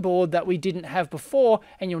main board that we didn't have before,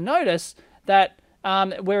 and you'll notice that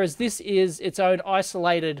whereas this is its own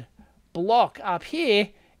isolated block up here.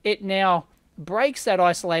 It now breaks that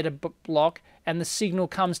isolated block and the signal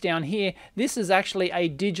comes down here. This is actually a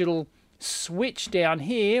digital switch down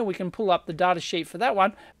here. We can pull up the data sheet for that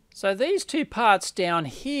one. So these two parts down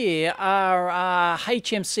here are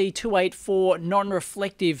HMC 284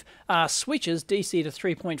 non-reflective switches, DC to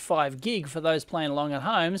 3.5 gig for those playing along at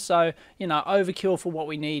home. So, you know, overkill for what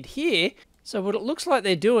we need here. So what it looks like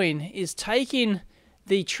they're doing is taking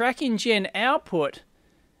the tracking gen output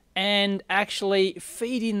and actually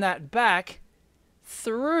feeding that back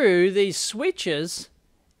through these switches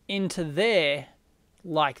into there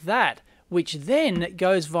like that, which then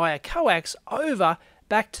goes via coax over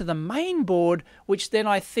back to the main board, which then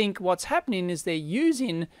I think what's happening is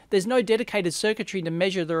there's no dedicated circuitry to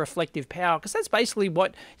measure the reflective power, because that's basically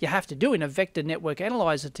what you have to do in a vector network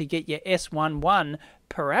analyzer to get your S11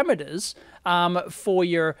 parameters for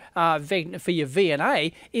your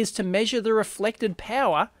VNA, is to measure the reflected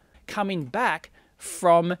power coming back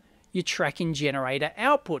from your tracking generator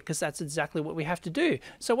output, because that's exactly what we have to do.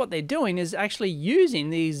 So what they're doing is actually using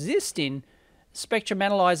the existing spectrum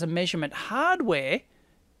analyzer measurement hardware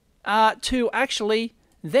to actually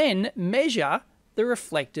then measure the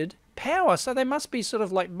reflected power. So they must be sort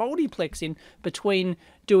of like multiplexing between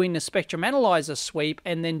doing the spectrum analyzer sweep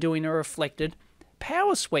and then doing a reflected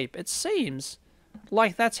power sweep. It seems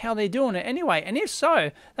like that's how they're doing it anyway. And if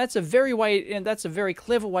so, that's a very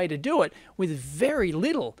clever way to do it with very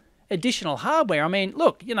little additional hardware. I mean,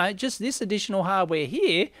 look, you know, just this additional hardware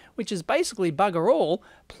here, which is basically bugger all,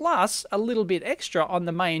 plus a little bit extra on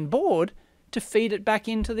the main board to feed it back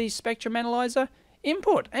into the spectrum analyzer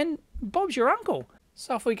input, and Bob's your uncle.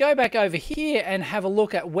 So if we go back over here and have a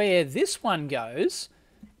look at where this one goes,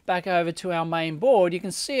 back over to our main board, you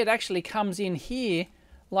can see it actually comes in here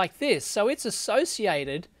like this. So it's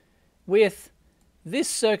associated with this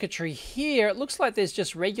circuitry here. It looks like there's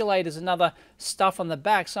just regulators and other stuff on the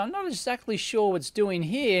back, so I'm not exactly sure what's doing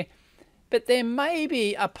here, but there may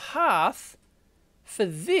be a path for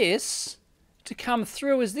this to come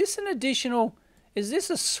through. Is this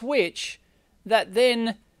a switch that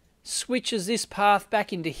then switches this path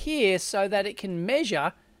back into here so that it can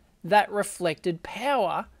measure that reflected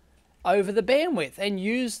power over the bandwidth and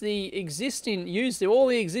use all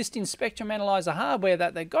the existing spectrum analyzer hardware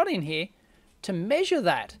that they've got in here to measure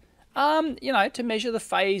that, you know, to measure the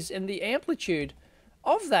phase and the amplitude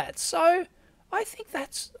of that. So I think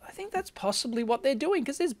that's possibly what they're doing,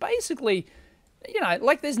 because there's basically, you know,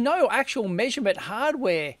 like there's no actual measurement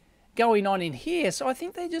hardware going on in here. So I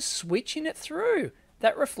think they're just switching it through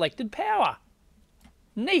that reflected power.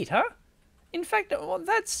 Neat, huh? In fact, well,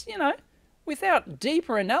 that's, you know, without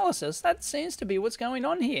deeper analysis, that seems to be what's going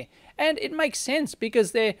on here. And it makes sense,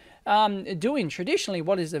 because they're doing traditionally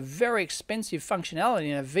what is a very expensive functionality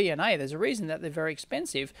in a VNA. There's a reason that they're very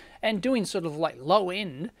expensive, and doing sort of like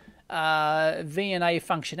low-end VNA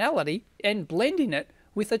functionality and blending it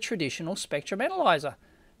with a traditional spectrum analyzer.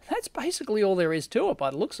 That's basically all there is to it by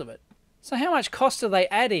the looks of it. So how much cost are they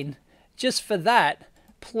adding just for that,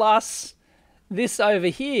 plus this over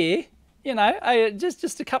here? You know,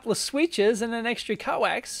 just a couple of switches and an extra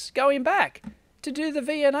coax going back to do the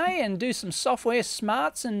VNA and do some software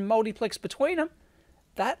smarts and multiplex between them.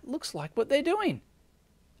 That looks like what they're doing.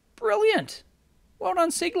 Brilliant. Well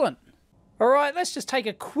done, Siglent. All right, let's just take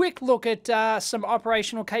a quick look at some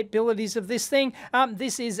operational capabilities of this thing.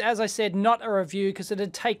 This is, as I said, not a review, because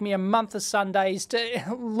it'd take me a month of Sundays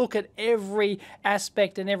to look at every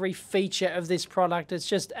aspect and every feature of this product. It's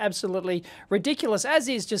just absolutely ridiculous, as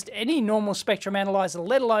is just any normal spectrum analyzer,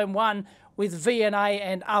 let alone one with VNA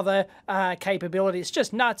and other capabilities.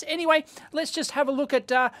 Just nuts. Anyway, let's just have a look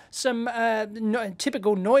at some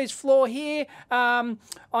typical noise floor here.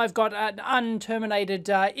 I've got an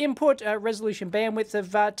unterminated input, resolution bandwidth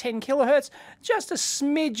of 10 kilohertz, just a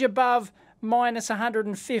smidge above minus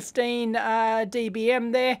 115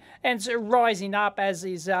 dBm there, and it's rising up, as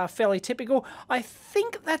is fairly typical. I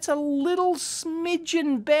think that's a little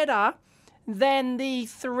smidgen better than the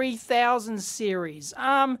 3000 series,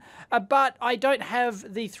 but I don't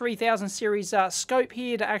have the 3000 series scope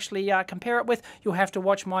here to actually compare it with. You'll have to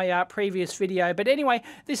watch my previous video, but anyway,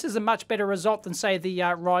 this is a much better result than, say, the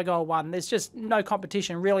Rigol one. There's just no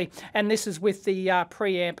competition really, and this is with the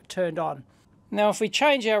preamp turned on. Now if we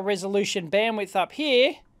change our resolution bandwidth up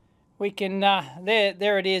here, we can,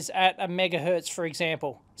 there it is at a megahertz, for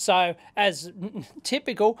example. So as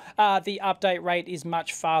typical, the update rate is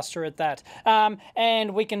much faster at that.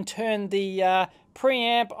 And we can turn the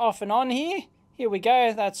preamp off and on here. Here we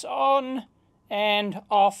go, that's on and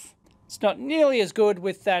off. It's not nearly as good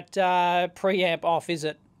with that preamp off, is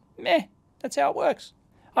it? Meh. That's how it works.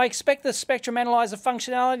 I expect the spectrum analyzer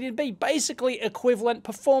functionality to be basically equivalent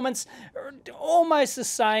performance, almost the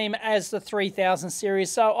same as the 3000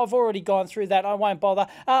 series. So I've already gone through that. I won't bother.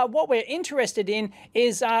 What we're interested in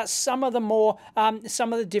is some of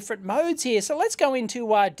the different modes here. So let's go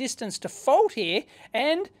into distance default here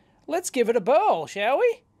and let's give it a whirl, shall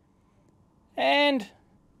we? And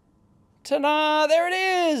ta-da, there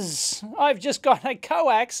it is. I've just got a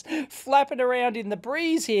coax flapping around in the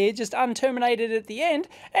breeze here, just unterminated at the end,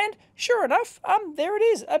 and sure enough, there it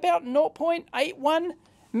is, about 0.81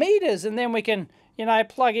 meters. And then we can, you know,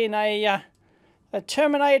 plug in a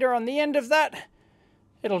terminator on the end of that.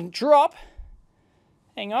 It'll drop.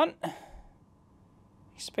 Hang on.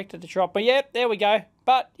 Expect it to drop, but yeah, there we go.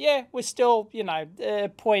 But yeah, we're still, you know,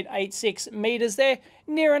 0.86 meters there,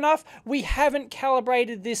 near enough. We haven't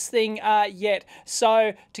calibrated this thing yet.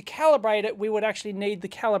 So to calibrate it, we would actually need the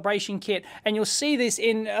calibration kit. And you'll see this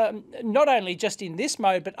in not only just in this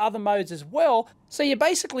mode, but other modes as well. So you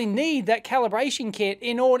basically need that calibration kit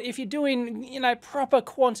in order, if you're doing, you know, proper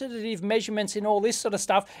quantitative measurements in all this sort of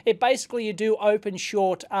stuff, it basically you do open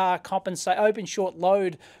short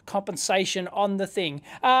load compensation on the thing.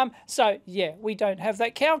 So yeah, we don't have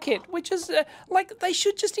that cal kit, which is like, they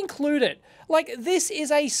should just include it. Like, this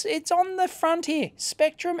is it's on the front here,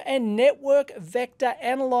 Spectrum and Network Vector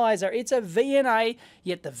Analyzer. It's a VNA,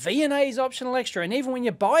 yet the VNA is optional extra. And even when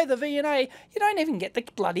you buy the VNA, you don't even get the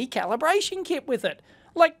bloody calibration kit with it.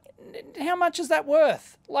 Like, how much is that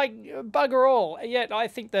worth? Like, bugger all. Yet I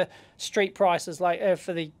think the street price is like,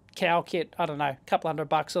 for the cal kit, I don't know, a couple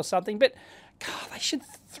 $100 or something. But God, they should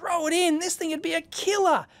throw it in. This thing would be a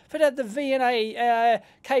killer if it had the VNA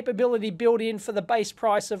capability built in for the base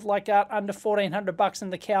price of like under $1,400 in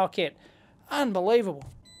the cal kit. Unbelievable.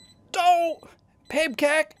 Oh,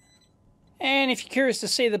 PEBCAC. And if you're curious to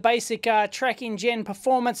see the basic tracking gen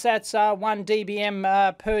performance, that's 1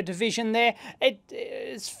 dBm per division there.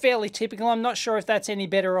 It's fairly typical. I'm not sure if that's any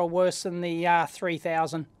better or worse than the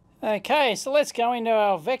 3000. Okay, so let's go into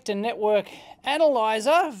our Vector Network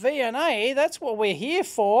Analyzer, VNA. That's what we're here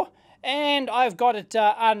for. And I've got it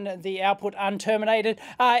the output unterminated.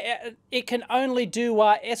 It can only do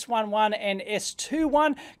S11 and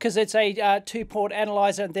S21 because it's a 2-port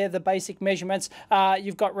analyzer. They're the basic measurements.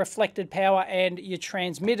 You've got reflected power and your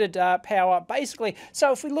transmitted power, basically.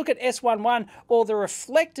 So if we look at S11 or the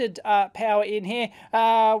reflected power in here,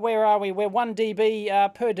 where are we? We're 1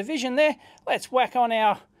 dB per division there. Let's whack on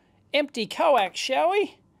our empty coax, shall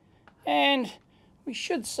we? And we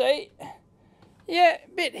should see, yeah,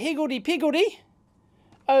 a bit higgledy-piggledy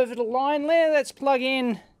over the line there. Let's plug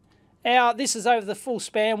in our, this is over the full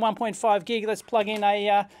span, 1.5 gig. Let's plug in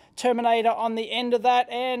a terminator on the end of that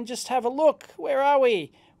and just have a look. Where are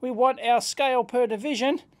we? We want our scale per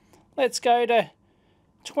division. Let's go to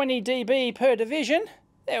 20 dB per division.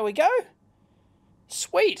 There we go.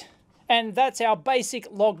 Sweet. And that's our basic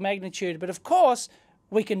log magnitude. But of course,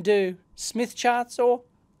 we can do Smith charts or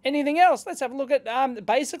anything else. Let's have a look at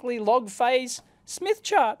basically log phase Smith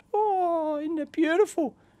chart. Oh, isn't it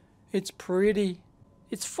beautiful? It's pretty.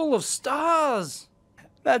 It's full of stars.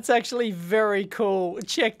 That's actually very cool.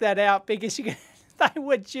 Check that out because you can, they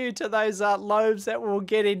were due to those lobes that we'll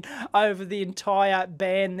get in over the entire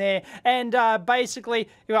band there. And basically,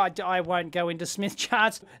 I won't go into Smith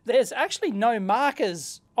charts. There's actually no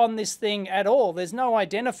markers on this thing at all. There's no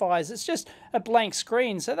identifiers. It's just a blank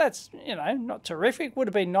screen. So that's, you know, not terrific. Would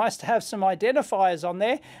have been nice to have some identifiers on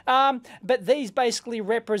there. But these basically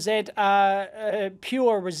represent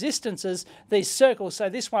pure resistances, these circles. So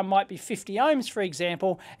this one might be 50 ohms, for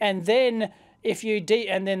example. And then if you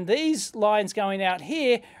and then these lines going out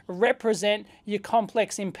here represent your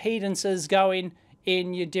complex impedances going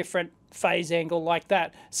in your different phase angle like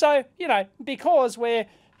that. So, you know, because we're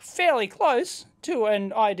fairly close to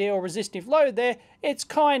an ideal resistive load there, it's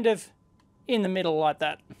kind of in the middle like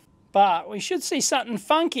that. But we should see something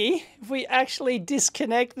funky if we actually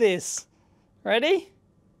disconnect this. Ready?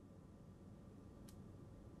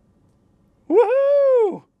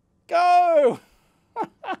 Woohoo! Go!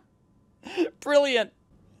 Brilliant.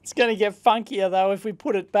 It's going to get funkier though if we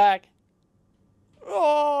put it back.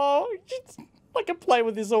 Oh, I can play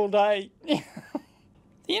with this all day.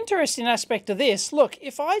 The interesting aspect of this, look,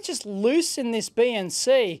 if I just loosen this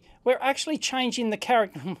BNC, we're actually changing the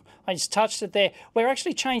character. I just touched it there. We're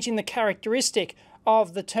actually changing the characteristic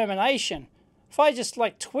of the termination. If I just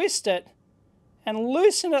like twist it and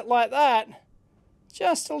loosen it like that,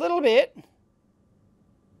 just a little bit,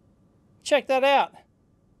 check that out.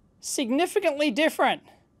 Significantly different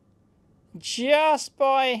just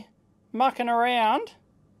by mucking around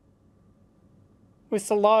with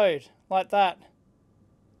the load like that.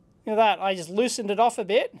 Look at that, I just loosened it off a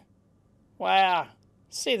bit. Wow,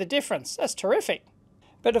 see the difference, that's terrific.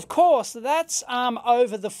 But of course, that's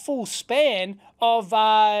over the full span of,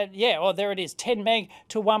 yeah, well, there it is, 10 meg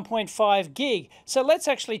to 1.5 gig. So let's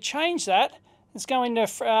actually change that. Let's go into,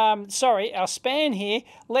 sorry, our span here.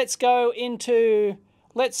 Let's go into,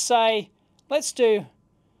 let's say, let's do,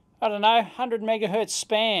 I don't know, 100 megahertz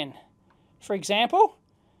span, for example.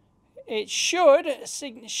 It should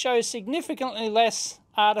show significantly less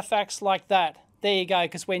artifacts like that. There you go,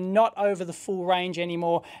 because we're not over the full range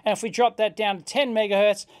anymore. And if we drop that down to 10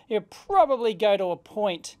 megahertz, it'll probably go to a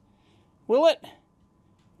point. Will it?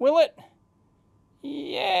 Will it?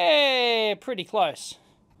 Yeah, pretty close.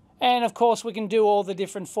 And of course, we can do all the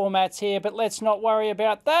different formats here, but let's not worry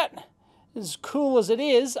about that. As cool as it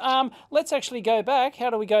is, let's actually go back. How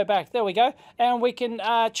do we go back? There we go. And we can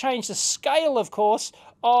change the scale, of course,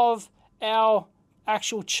 of our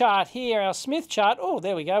actual chart here, our Smith chart. Oh,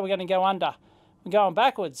 there we go. We're going to go under. We're going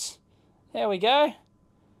backwards. There we go.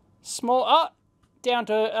 Small up, down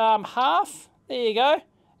to half. There you go.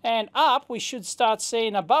 And up, we should start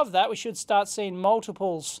seeing above that. We should start seeing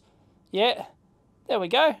multiples. Yeah. There we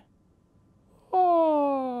go.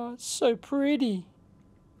 Oh, it's so pretty.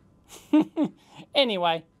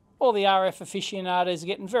 Anyway, all the RF aficionados are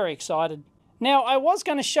getting very excited. Now, I was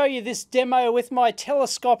going to show you this demo with my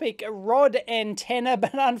telescopic rod antenna,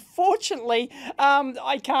 but unfortunately,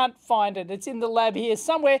 I can't find it. It's in the lab here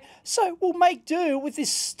somewhere, so we'll make do with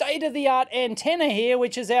this state-of-the-art antenna here,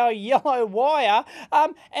 which is our yellow wire,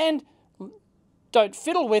 and don't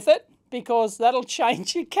fiddle with it, because that'll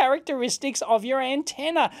change your characteristics of your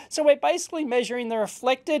antenna. So we're basically measuring the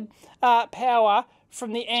reflected power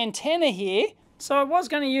from the antenna here. So I was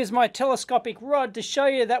going to use my telescopic rod to show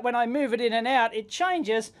you that when I move it in and out, it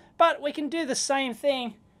changes, but we can do the same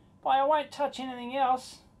thing by, I won't touch anything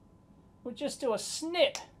else. We'll just do a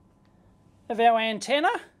snip of our antenna.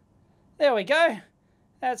 There we go.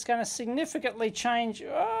 That's going to significantly change,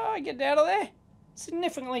 get out of there.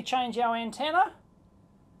 Significantly change our antenna.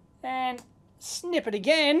 And snip it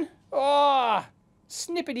again. Oh,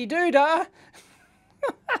 snippity-doo-dah.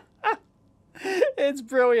 It's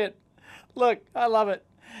brilliant. Look, I love it.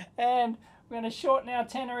 And we're going to shorten our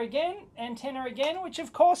antenna again, which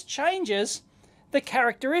of course changes the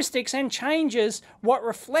characteristics and changes what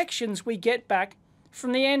reflections we get back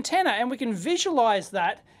from the antenna. And we can visualize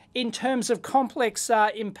that in terms of complex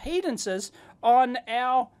impedances on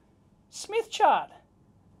our Smith chart.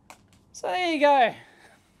 So there you go.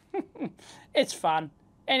 It's fun.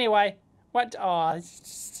 Anyway, you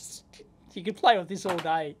could play with this all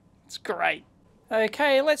day. It's great.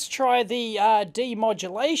 Okay, let's try the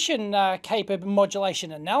demodulation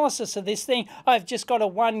modulation analysis of this thing. I've just got a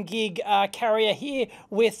 1 gig carrier here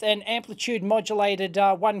with an amplitude modulated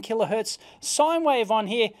 1 kilohertz sine wave on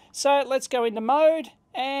here. So let's go into mode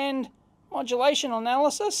and modulation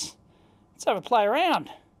analysis. Let's have a play around.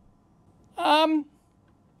 Hello?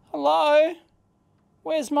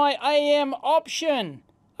 Where's my AM option?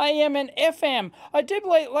 AM and FM. I do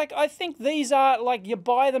believe, like, I think these are, like, you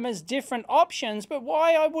buy them as different options, but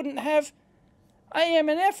why I wouldn't have AM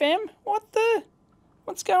and FM?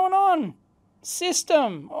 What's going on?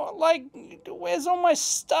 System. Oh, like, where's all my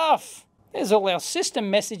stuff? There's all our system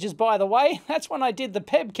messages, by the way. That's when I did the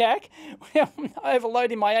PEBCAC.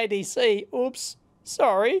 Overloading my ADC. Oops.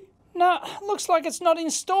 Sorry. No, looks like it's not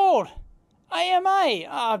installed.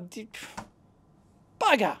 AMA.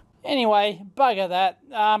 Bugger. Anyway, bugger that.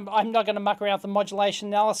 I'm not going to muck around with the modulation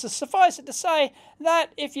analysis. Suffice it to say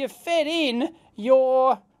that if you fed in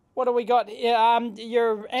your, what do we got,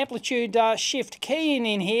 your amplitude shift keying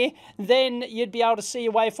in here, then you'd be able to see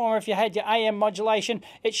your waveform. If you had your AM modulation,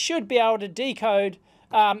 it should be able to decode,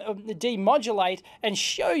 demodulate, and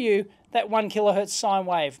show you that 1 kilohertz sine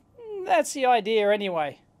wave. That's the idea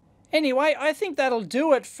anyway. Anyway, I think that'll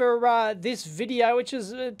do it for this video, which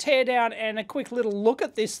is a teardown and a quick little look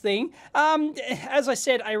at this thing. As I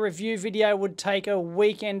said, a review video would take a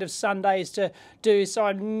weekend of Sundays to do, so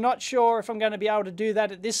I'm not sure if I'm going to be able to do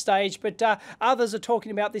that at this stage, but others are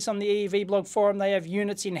talking about this on the EEVblog forum. They have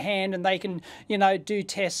units in hand and they can, you know, do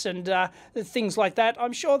tests and things like that.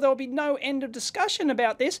 I'm sure there'll be no end of discussion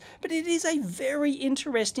about this, but it is a very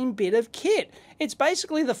interesting bit of kit. It's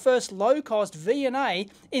basically the first low-cost VNA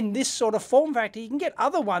in this sort of form factor. You can get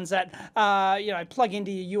other ones that, you know, plug into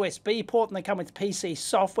your USB port and they come with PC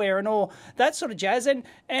software and all that sort of jazz.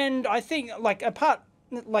 And I think, like,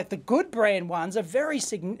 like the good brand ones are very,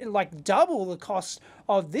 like, double the cost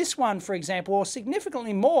of this one, for example, or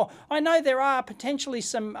significantly more. I know there are potentially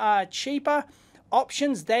some cheaper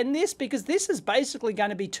options than this, because this is basically going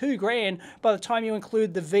to be $2 grand by the time you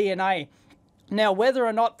include the VNA. Now, whether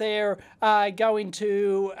or not they're going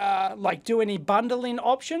to like do any bundling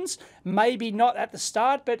options, maybe not at the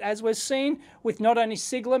start, but as we've seen with not only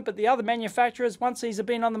Siglent, but the other manufacturers, once these have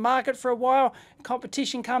been on the market for a while,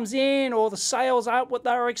 competition comes in or the sales aren't what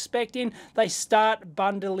they were expecting, they start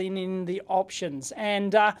bundling in the options.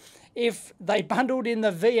 And if they bundled in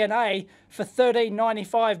the VNA for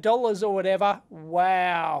 $13.95 or whatever,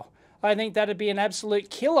 wow, I think that'd be an absolute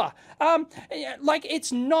killer. Like,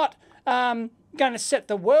 it's not going to set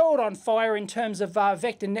the world on fire in terms of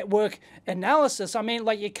vector network analysis. I mean,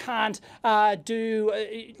 like, you can't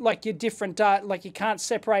do like your different like, you can't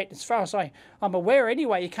separate, as far as I'm aware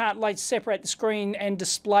anyway, you can't like separate the screen and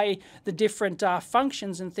display the different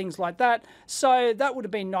functions and things like that. So that would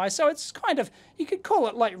have been nice. So it's kind of, you could call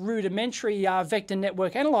it like rudimentary vector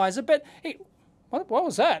network analyzer, but what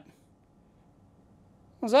was that?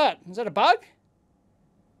 What was that? Is that a bug?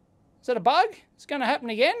 Is that a bug? It's going to happen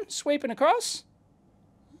again? Sweeping across?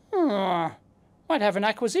 Might have an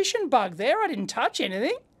acquisition bug there. I didn't touch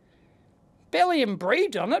anything. Barely even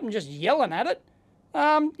breathed on it. I'm just yelling at it.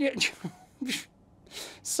 Yeah.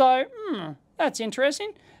 So, that's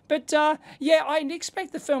interesting. But, yeah, I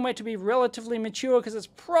expect the firmware to be relatively mature because it's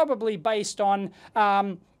probably based on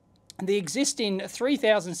the existing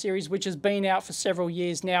 3000 series, which has been out for several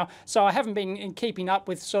years now. So I haven't been keeping up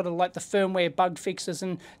with sort of like the firmware bug fixes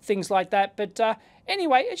and things like that. But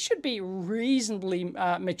anyway, it should be reasonably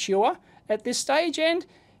mature at this stage. And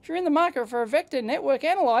if you're in the market for a vector network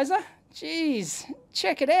analyzer, geez,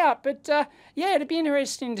 check it out. But yeah, it'd be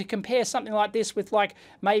interesting to compare something like this with like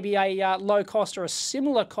maybe a low cost or a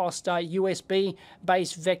similar cost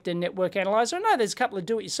USB-based vector network analyzer. I know there's a couple of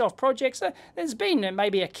do-it-yourself projects. There's been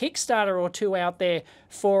maybe a Kickstarter or two out there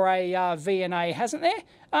for a VNA, hasn't there?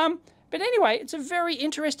 But anyway, it's a very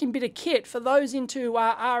interesting bit of kit for those into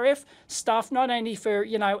RF stuff, not only for,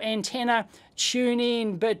 you know, antenna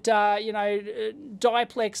tuning, but, you know,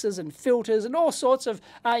 diplexes and filters and all sorts of,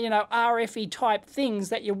 you know, RF-y type things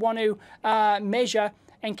that you want to measure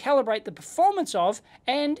and calibrate the performance of.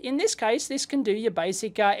 And in this case, this can do your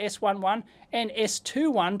basic S11 and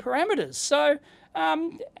S21 parameters. So,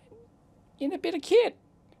 in a bit of kit.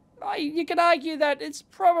 You could argue that it's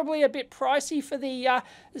probably a bit pricey for the over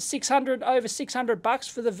 $600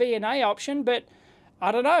 for the VNA option, but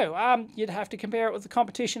I don't know. You'd have to compare it with the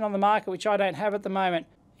competition on the market, which I don't have at the moment.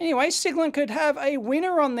 Anyway, Siglent could have a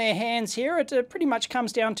winner on their hands here. It pretty much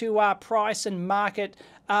comes down to price and market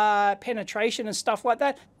penetration and stuff like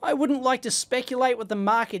that. I wouldn't like to speculate what the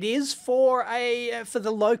market is for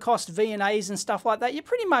the low-cost VNAs and stuff like that. You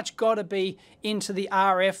pretty much got to be into the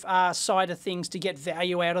RF side of things to get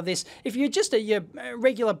value out of this. If you're just your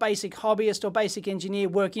regular basic hobbyist or basic engineer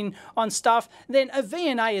working on stuff, then a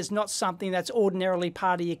VNA is not something that's ordinarily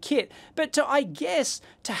part of your kit. But I guess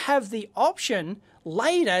to have the option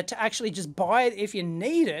later to actually just buy it if you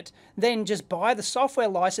need it, then just buy the software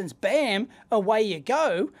license, bam, away you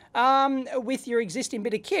go with your existing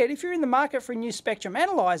bit of kit. If you're in the market for a new spectrum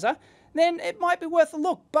analyzer, then it might be worth a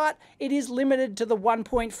look, but it is limited to the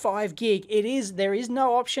 1.5 gig. There is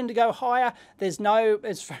no option to go higher. There's no,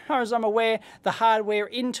 as far as I'm aware, the hardware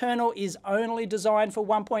internal is only designed for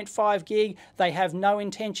 1.5 gig. They have no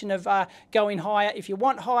intention of going higher. If you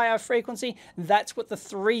want higher frequency, that's what the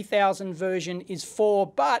 3000 version is for,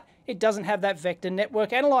 but it doesn't have that vector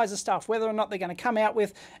network analyzer stuff. Whether or not they're going to come out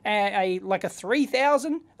with like a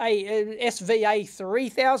 3000, a SVA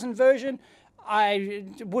 3000 version,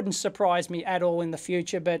 it wouldn't surprise me at all in the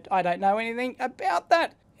future, but I don't know anything about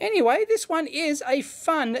that. Anyway, this one is a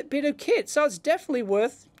fun bit of kit, so it's definitely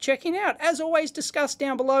worth checking out. As always, discuss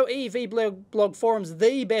down below. EEVblog forums,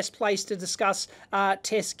 the best place to discuss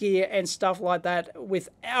test gear and stuff like that,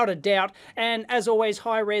 without a doubt. And as always,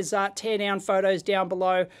 high-res teardown photos down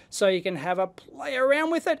below so you can have a play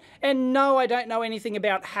around with it. And no, I don't know anything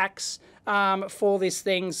about hacks for this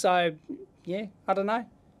thing, so yeah, I don't know.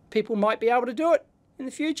 People might be able to do it in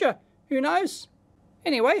the future. Who knows?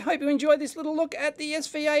 Anyway, hope you enjoyed this little look at the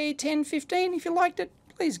SVA1015. If you liked it,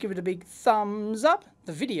 please give it a big thumbs up.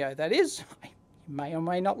 The video, that is. You may or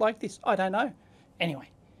may not like this. I don't know. Anyway,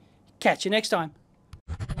 catch you next time.